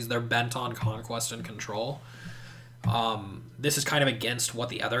species. They're bent on conquest and control. This is kind of against what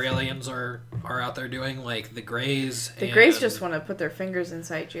the other aliens are out there doing, like the Greys. The Greys just want to put their fingers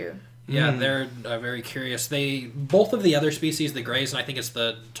inside you. Yeah, they're very curious. Both of the other species, the Greys, and I think it's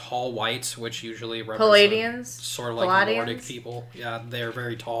the tall whites, which usually represent Palladians? sort of like Palladians? Nordic people. Yeah, they're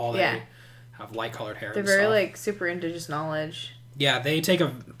very tall. Yeah. They have light-colored hair. They're and very stuff. like super indigenous knowledge. Yeah,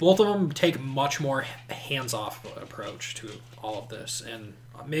 both of them take much more hands-off approach to all of this, and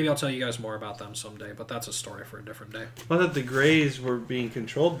maybe I'll tell you guys more about them someday, but that's a story for a different day. I thought the Greys were being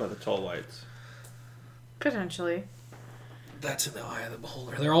controlled by the tall whites. Potentially. That's in the eye of the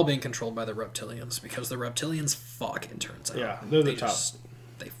beholder. They're all being controlled by the reptilians because the reptilians fuck, it turns out. Yeah, they're the top.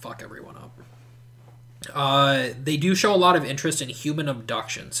 They fuck everyone up. They do show a lot of interest in human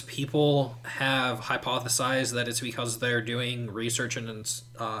abductions. People have hypothesized that it's because they're doing research and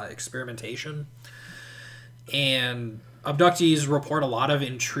experimentation. And abductees report a lot of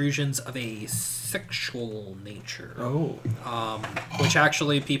intrusions of a sexual nature. Oh. Which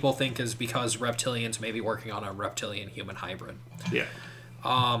actually people think is because reptilians may be working on a reptilian-human hybrid. Yeah.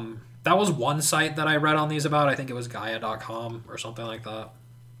 That was one site that I read on these about. I think it was Gaia.com or something like that.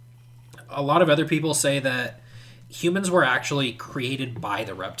 A lot of other people say that humans were actually created by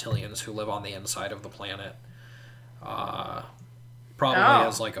the reptilians who live on the inside of the planet. Probably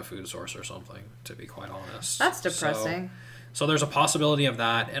as like a food source or something, to be quite honest. That's depressing. So there's a possibility of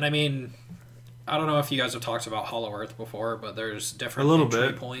that. And I mean, I don't know if you guys have talked about Hollow Earth before, but there's different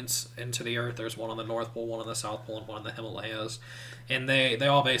entry points into the Earth. There's one on the North Pole, one on the South Pole, and one in the Himalayas. And they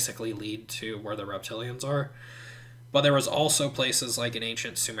all basically lead to where the reptilians are. But there was also places like in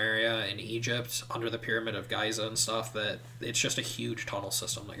ancient Sumeria and Egypt, under the Pyramid of Giza and stuff, that it's just a huge tunnel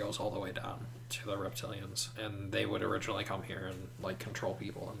system that goes all the way down to the reptilians. And they would originally come here and like control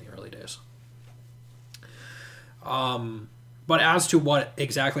people in the early days. But as to what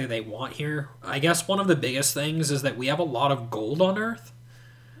exactly they want here, I guess one of the biggest things is that we have a lot of gold on Earth.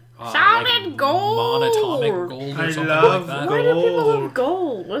 Solid gold! Monatomic gold or something like that. Why do people love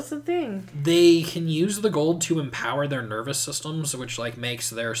gold? What's the thing? They can use the gold to empower their nervous systems, which like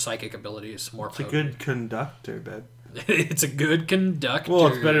makes their psychic abilities more potent. It's a good conductor, babe. It's a good conductor. Well,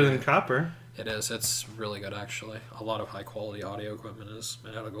 it's better than copper. It is. It's really good, actually. A lot of high-quality audio equipment is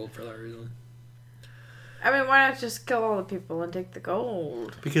made out of gold for that reason. I mean, why not just kill all the people and take the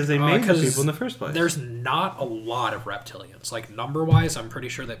gold? Because they made the people in the first place. There's not a lot of reptilians. Like, number-wise, I'm pretty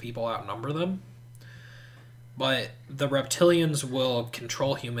sure that people outnumber them. But the reptilians will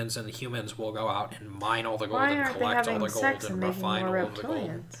control humans, and the humans will go out and mine all the gold and collect all the gold and refine all of the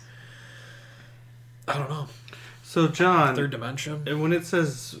gold. I don't know. So, John... Third dimension? When it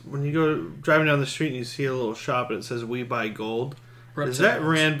says... When you go driving down the street and you see a little shop and it says, "We buy gold," is that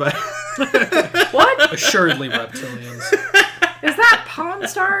ran by... What? Assuredly reptilians. Is that Pawn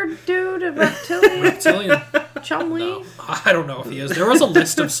Star dude a reptilian? Reptilian. Chumley? No, I don't know if he is. There was a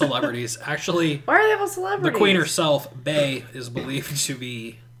list of celebrities. Actually, why are they all celebrities? The queen herself, Bae, is believed to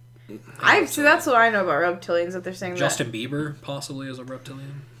be... See, that's what I know about reptilians, that they're saying Justin Bieber possibly is a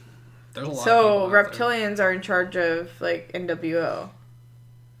reptilian. There's a lot of So people out reptilians are in charge of, like, NWO.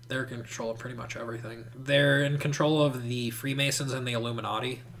 They're in control of pretty much everything. They're in control of the Freemasons and the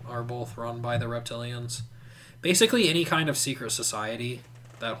Illuminati, are both run by the reptilians. Basically, any kind of secret society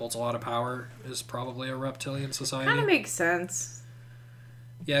that holds a lot of power is probably a reptilian society. Kind of makes sense.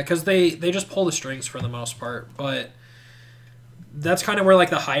 Yeah, because they just pull the strings for the most part, but that's kind of where like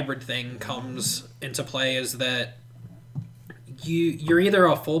the hybrid thing comes into play, is that you're either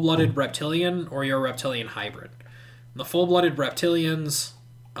a full-blooded reptilian or you're a reptilian hybrid. The full-blooded reptilians,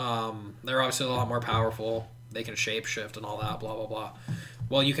 they're obviously a lot more powerful. They can shapeshift and all that, blah, blah, blah.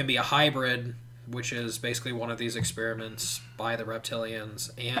 Well, you can be a hybrid, which is basically one of these experiments by the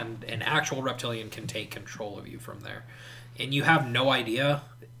reptilians, and an actual reptilian can take control of you from there. And you have no idea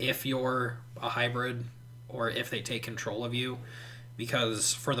if you're a hybrid or if they take control of you,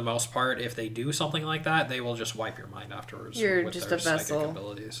 because for the most part, if they do something like that, they will just wipe your mind afterwards. You're with just their a vessel. psychic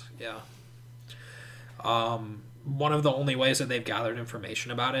abilities. Yeah. One of the only ways that they've gathered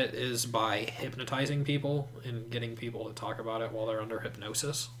information about it is by hypnotizing people and getting people to talk about it while they're under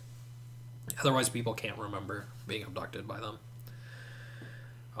hypnosis. Otherwise, people can't remember being abducted by them.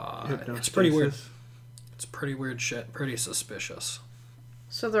 It's pretty weird. It's pretty weird shit. Pretty suspicious.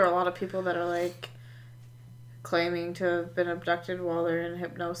 So there are a lot of people that are like claiming to have been abducted while they're in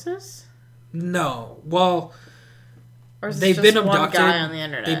hypnosis? No. Well, or is they've just been one abducted. guy on the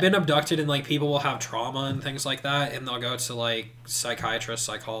internet? They've been abducted, and like people will have trauma and things like that, and they'll go to like psychiatrists,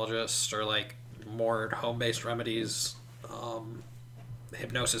 psychologists, or like more home-based remedies.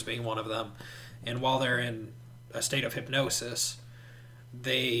 Hypnosis being one of them. And while they're in a state of hypnosis,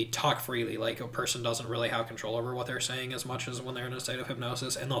 they talk freely. Like, a person doesn't really have control over what they're saying as much as when they're in a state of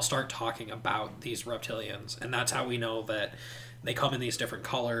hypnosis, and they'll start talking about these reptilians. And that's how we know that they come in these different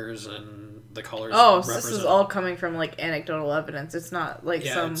colors, and the colors so this is all coming from, like, anecdotal evidence. It's not, like,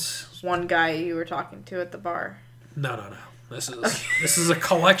 it's one guy you were talking to at the bar. No. This is a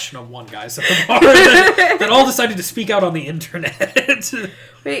collection of one guys at the bar that all decided to speak out on the internet.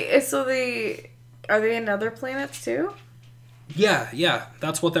 Wait, so are they in other planets too? Yeah.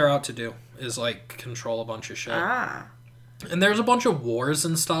 That's what they're out to do, is like control a bunch of shit. Ah. And there's a bunch of wars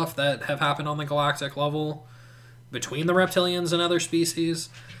and stuff that have happened on the galactic level between the reptilians and other species.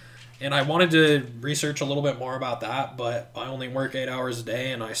 And I wanted to research a little bit more about that, but I only work 8 hours a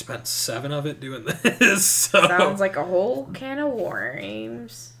day, and I spent 7 of it doing this. So. Sounds like a whole can of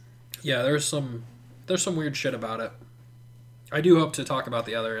worms. Yeah, there's some weird shit about it. I do hope to talk about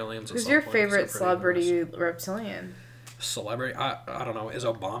the other aliens. Who's your favorite celebrity reptilian? Celebrity? I don't know. Is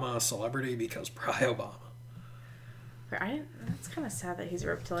Obama a celebrity? Because probably Obama. That's kind of sad that he's a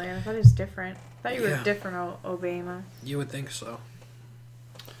reptilian. I thought he was different. I thought you were different, Obama. You would think so.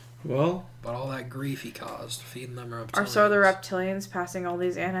 Well, but all that grief he caused, feeding them reptilians. So are the reptilians passing all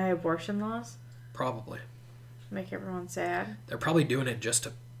these anti-abortion laws? Probably. Make everyone sad? They're probably doing it just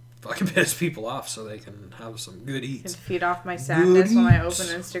to fucking piss people off so they can have some good eats. And feed off my sadness when I open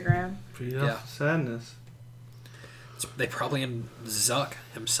Instagram. Feed off sadness. They probably in Zuck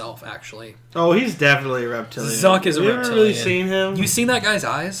himself, actually. Oh, he's definitely a reptilian. Zuck is a reptilian. You ever really seen him? You seen that guy's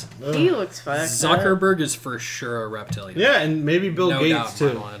eyes? Ugh. He looks fucked Zuckerberg is for sure a reptilian. Yeah, and maybe Bill Gates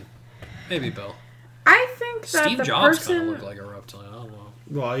too. Maybe Bill. I think that Steve the Jobs person... kind of looked like a reptilian. I don't know.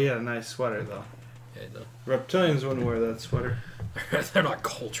 Well, he had a nice sweater though. Yeah, he did. Reptilians wouldn't wear that sweater. They're not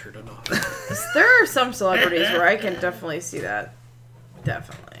cultured enough. There are some celebrities where I can definitely see that.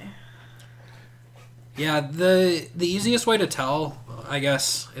 Definitely. Yeah, the easiest way to tell, I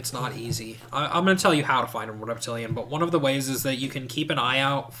guess it's not easy. I'm going to tell you how to find a reptilian, but one of the ways is that you can keep an eye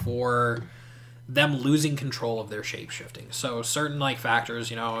out for them losing control of their shape-shifting. So certain like factors,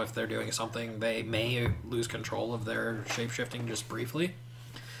 if they're doing something, they may lose control of their shape-shifting just briefly.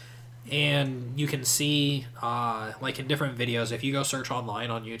 And you can see, like in different videos, if you go search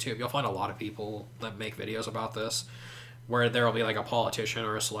online on YouTube, you'll find a lot of people that make videos about this, where there will be like a politician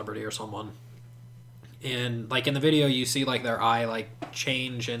or a celebrity or someone. And like in the video, you see like their eye like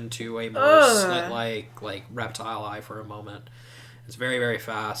change into a more slit like reptile eye for a moment. It's very, very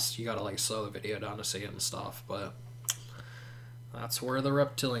fast. You gotta like slow the video down to see it and stuff, but that's where the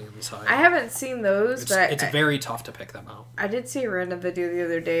reptilians hide. I haven't seen those, but it's very tough to pick them out. I did see a random video the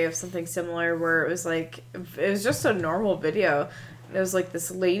other day of something similar where it was just a normal video. It was like this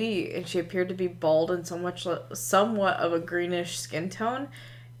lady, and she appeared to be bald and somewhat of a greenish skin tone.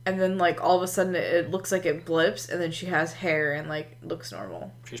 And then, like, all of a sudden, it looks like it blips, and then she has hair and, like, looks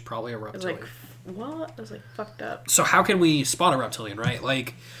normal. She's probably a reptilian. It was like, what? It was, like, fucked up. So how can we spot a reptilian, right?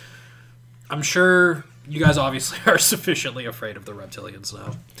 Like, I'm sure you guys obviously are sufficiently afraid of the reptilians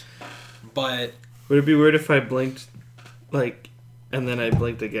now. But... would it be weird if I blinked, like, and then I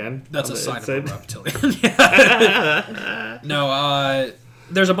blinked again? That's a sign of a reptilian. Yeah. No,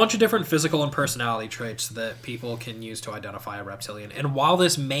 there's a bunch of different physical and personality traits that people can use to identify a reptilian. And while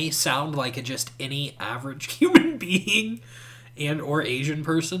this may sound like just any average human being and or Asian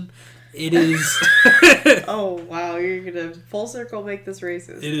person, it is... Oh, wow. You're going to full circle make this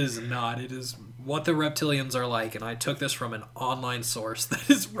racist. It is not. It is what the reptilians are like. And I took this from an online source that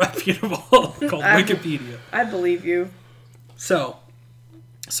is reputable called Wikipedia. I believe you. So,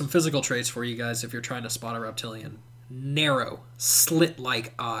 some physical traits for you guys if you're trying to spot a reptilian. Narrow,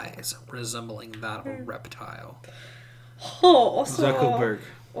 slit-like eyes, resembling that of a reptile. Oh, Zuckerberg.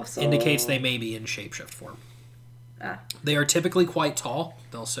 Indicates they may be in shapeshift form. They are typically quite tall.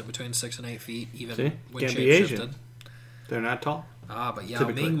 They'll sit between 6 and 8 feet, even when Can't be shapeshifted. Asian. They're not tall. But Yao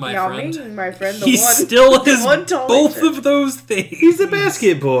Typically. Ming, my Yao friend, Ming, my friend, he still is one tall both Asian. of those things. He's a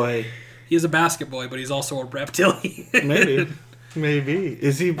basket boy. He is a basket boy, but he's also a reptilian. Maybe.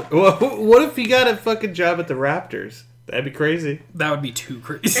 Is he? Well, what if he got a fucking job at the Raptors? That'd be crazy. That would be too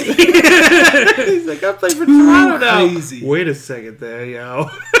crazy. He's like, I'm playing for Toronto now. Crazy. Wait a second there, yo.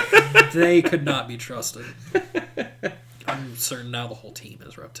 They could not be trusted. I'm certain now the whole team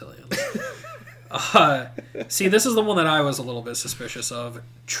is reptilians. See, this is the one that I was a little bit suspicious of.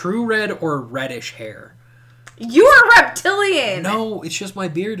 True red or reddish hair. You're a reptilian! No, it's just my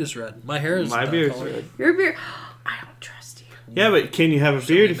beard is red. My hair is My that beard's color. red. Your beard... I don't trust you. Yeah, but can you have a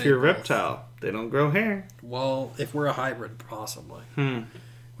beard we if you're a make both. reptile? They don't grow hair. Well, if we're a hybrid, possibly.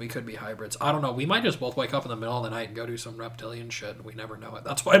 We could be hybrids. I don't know. We might just both wake up in the middle of the night and go do some reptilian shit, and we never know it.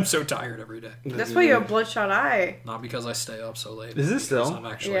 That's why I'm so tired every day. That's why you have bloodshot eye. Not because I stay up so late. Is this because still? I'm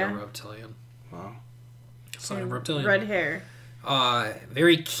actually a reptilian. Wow. So I'm a reptilian. Red hair.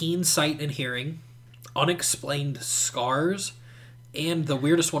 Very keen sight and hearing. Unexplained scars. And the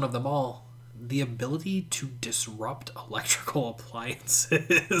weirdest one of them all, the ability to disrupt electrical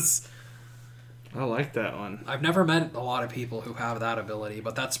appliances. I like that one. I've never met a lot of people who have that ability,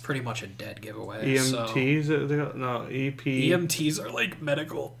 but that's pretty much a dead giveaway. EMTs? So. No, EP. EMTs are like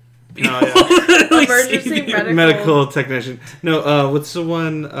medical people. No, yeah. Like Emergency medical technician. No, what's the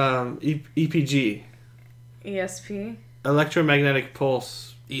one? EPG. ESP? Electromagnetic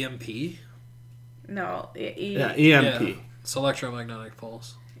pulse. EMP? No. Yeah, EMP. Yeah, it's electromagnetic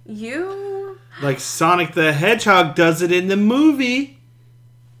pulse. You? Like Sonic the Hedgehog does it in the movie.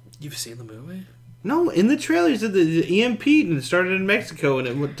 You've seen the movie? No, in the trailers, the EMP, and it started in Mexico, and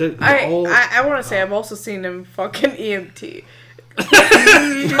it went I want to say I've also seen him fucking EMT.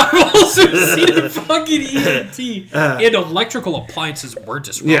 I've also seen a fucking EMT. And electrical appliances were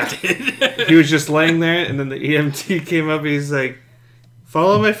disrupted. Yeah. He was just laying there, and then the EMT came up, and he's like,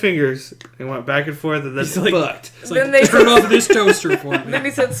 follow my fingers. And went back and forth, and then He's like, fucked. It's like, turn off this toaster for me. Then he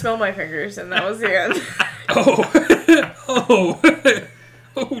said, smell my fingers, and that was the end. Oh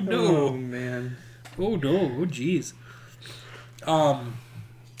no. Oh, man. Oh no. Oh jeez.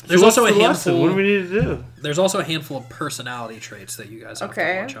 There's also a handful. What do we need to do? There's also a handful of personality traits that you guys have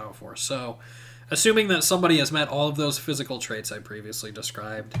to watch out for. So, assuming that somebody has met all of those physical traits I previously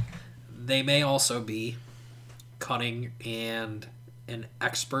described, they may also be cunning and an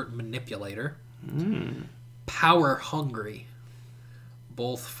expert manipulator. Power hungry,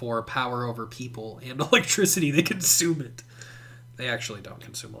 both for power over people and electricity. They consume it. They actually don't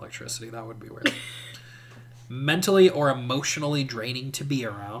consume electricity. That would be weird. Mentally or emotionally draining to be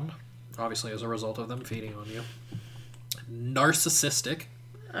around, obviously as a result of them feeding on you. Narcissistic.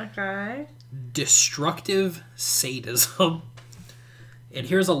 Okay. Destructive sadism. And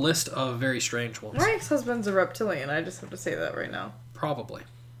here's a list of very strange ones. My ex-husband's a reptilian. I just have to say that right now. Probably.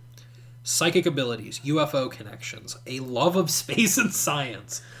 Psychic abilities, UFO connections, a love of space and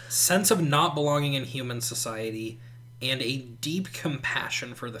science, sense of not belonging in human society, and a deep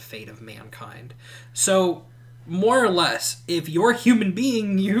compassion for the fate of mankind. So, more or less, if you're a human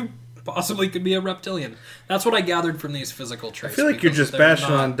being, you possibly could be a reptilian. That's what I gathered from these physical traits. I feel like you're just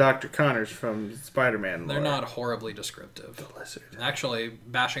bashing on Dr. Connors from Spider-Man. They're not horribly descriptive. The lizard. Actually,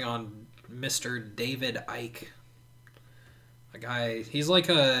 bashing on Mr. David Icke. A guy, he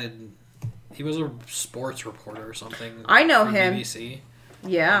was a sports reporter or something. I know for him. BBC.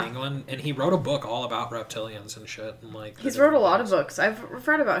 Yeah. In England, and he wrote a book all about reptilians and shit. And like, He's wrote a lot of books. I've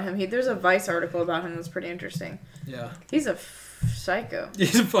read about him. There's a Vice article about him that's pretty interesting. Yeah. He's a psycho.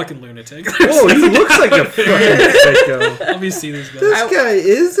 He's a fucking lunatic. Oh, he looks like a fucking psycho. Let me see this guy.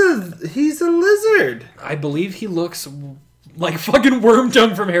 This guy he's a lizard. I believe he looks like fucking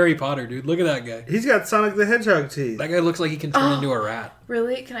Wormtongue from Harry Potter, dude. Look at that guy. He's got Sonic the Hedgehog teeth. That guy looks like he can turn into a rat.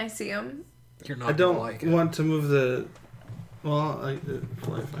 Really? Can I see him? You're not I don't gonna like it. want to move the... Well,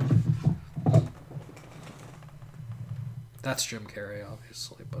 That's Jim Carrey,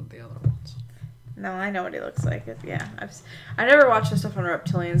 obviously, but the other ones. No, I know what he looks like. Yeah, I never watched his stuff on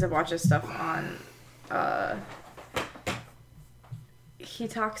reptilians. I've watched his stuff on. He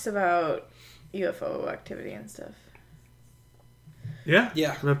talks about UFO activity and stuff. Yeah.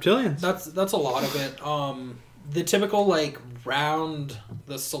 Reptilians. That's a lot of it. The typical like round,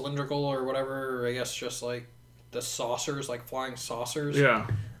 the cylindrical or whatever. I guess just like the saucers, like flying saucers. Yeah.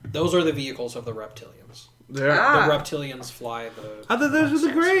 Those are the vehicles of the reptilians. The reptilians fly the. I thought those were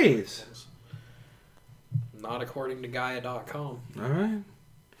the Greys. Not according to Gaia.com. All right.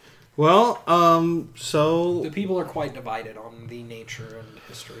 Well, so the people are quite divided on the nature and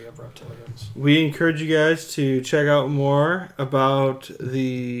history of reptilians. We encourage you guys to check out more about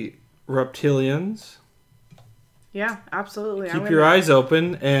the reptilians. Yeah, absolutely. Keep your eyes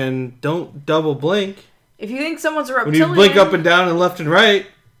open and don't double blink. If you think someone's a reptilian... When you blink up and down and left and right,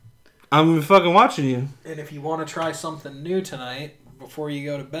 I'm gonna be fucking watching you. And if you want to try something new tonight, before you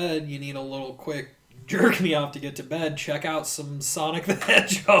go to bed, you need a little quick jerk me off to get to bed. Check out some Sonic the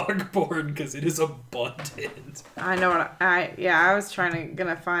Hedgehog porn, because it is abundant. I know what I was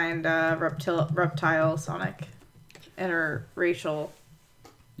gonna find reptile Sonic interracial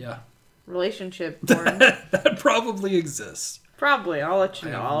relationship porn. That probably exists. Probably. I'll let you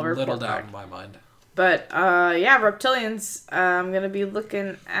know. I'll report little doubt back. in my mind. But reptilians. I'm gonna be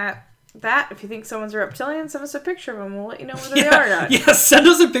looking at that. If you think someone's a reptilian, send us a picture of them. We'll let you know where they are at. Yeah, send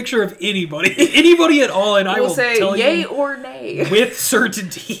us a picture of anybody at all, and I will say tell yay you or nay with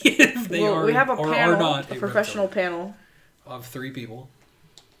certainty if they are. We have a or panel, are not a professional panel of 3 people,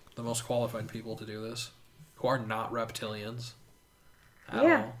 the most qualified people to do this, who are not reptilians. At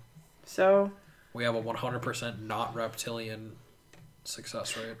all. So we have a 100% not reptilian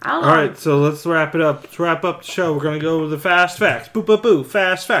success rate. All right, so let's wrap it up. To wrap up the show, we're going to go with the fast facts. Boo, boo, boo.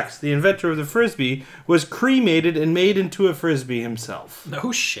 Fast facts. The inventor of the Frisbee was cremated and made into a Frisbee himself.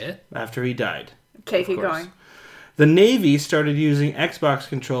 No shit. After he died. Okay, keep going. The Navy started using Xbox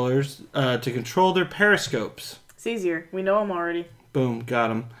controllers to control their periscopes. It's easier. We know them already. Boom, got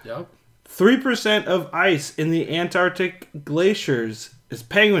them. Yep. 3% of ice in the Antarctic glaciers is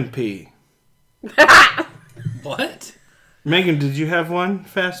penguin pee. What? Megan, did you have one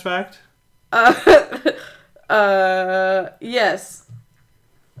fast fact? Yes.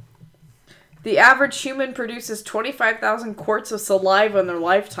 The average human produces 25,000 quarts of saliva in their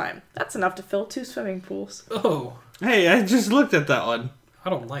lifetime. That's enough to fill 2 swimming pools. Oh. Hey, I just looked at that one.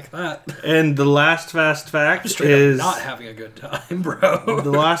 I don't like that. And the last fast fact is not having a good time, bro. The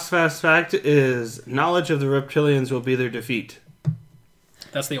last fast fact is knowledge of the reptilians will be their defeat.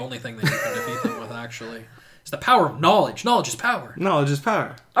 That's the only thing that you can defeat them with, actually. It's the power of knowledge. Knowledge is power. Knowledge is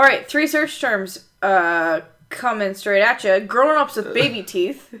power. All right, 3 search terms coming straight at you. Grown-ups with baby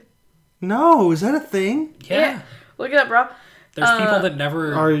teeth. No, is that a thing? Yeah. Look it up, bro. There's people that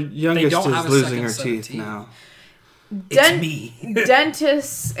never... Our youngest don't is have a losing her second set of teeth now. It's me.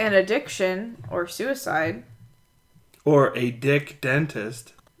 Dentists and addiction or suicide. Or a dick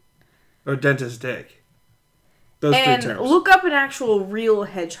dentist. Or dentist dick. Those and 3 terms. Look up an actual real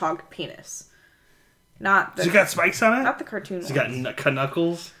hedgehog penis. Not the... Has it got spikes on it? Not the cartoon Has it got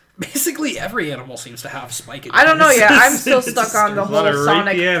knuckles? Basically, every animal seems to have spiked. I don't know yet. I'm still stuck on the whole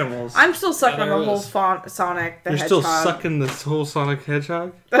Sonic. Animals. I'm still stuck on the whole Sonic the You're Hedgehog. still sucking this whole Sonic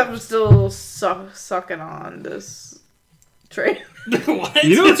Hedgehog? I'm still sucking on this train. What?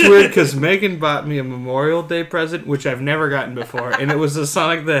 You know what's weird? Because Megan bought me a Memorial Day present, which I've never gotten before, and it was a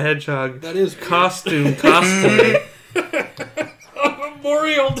Sonic the Hedgehog that is costume.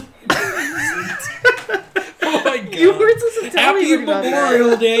 Memorial Day. Oh my god. You were supposed to tell me about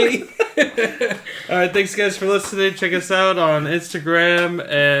Memorial Day. Alright, thanks guys for listening. Check us out on Instagram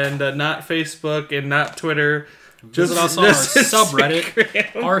and not Facebook and not Twitter. Visit us on our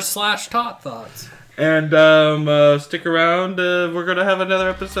subreddit, r/Tot Thoughts. And stick around. We're going to have another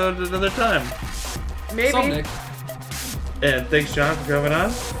episode another time. Maybe. Someday. And thanks, John, for coming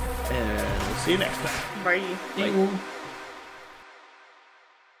on. And we'll see you next time. Bye. Bye.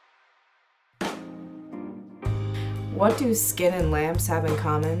 What do skin and lamps have in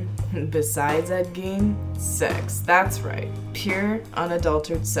common? Besides Ed Gein? Sex. That's right. Pure,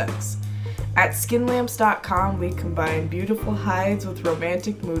 unadulterated sex. At skinlamps.com, we combine beautiful hides with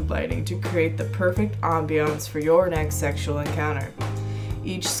romantic mood lighting to create the perfect ambiance for your next sexual encounter.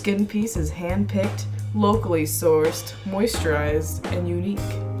 Each skin piece is hand-picked, locally sourced, moisturized, and unique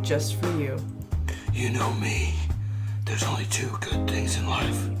just for you. You know me. There's only 2 good things in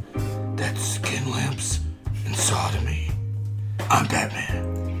life. That's skin lamps and sodomy. I'm Batman.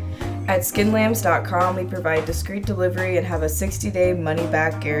 At skinlamps.com, we provide discreet delivery and have a 60-day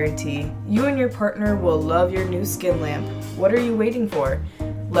money-back guarantee. You and your partner will love your new skin lamp. What are you waiting for?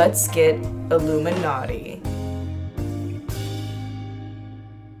 Let's get Illuminati.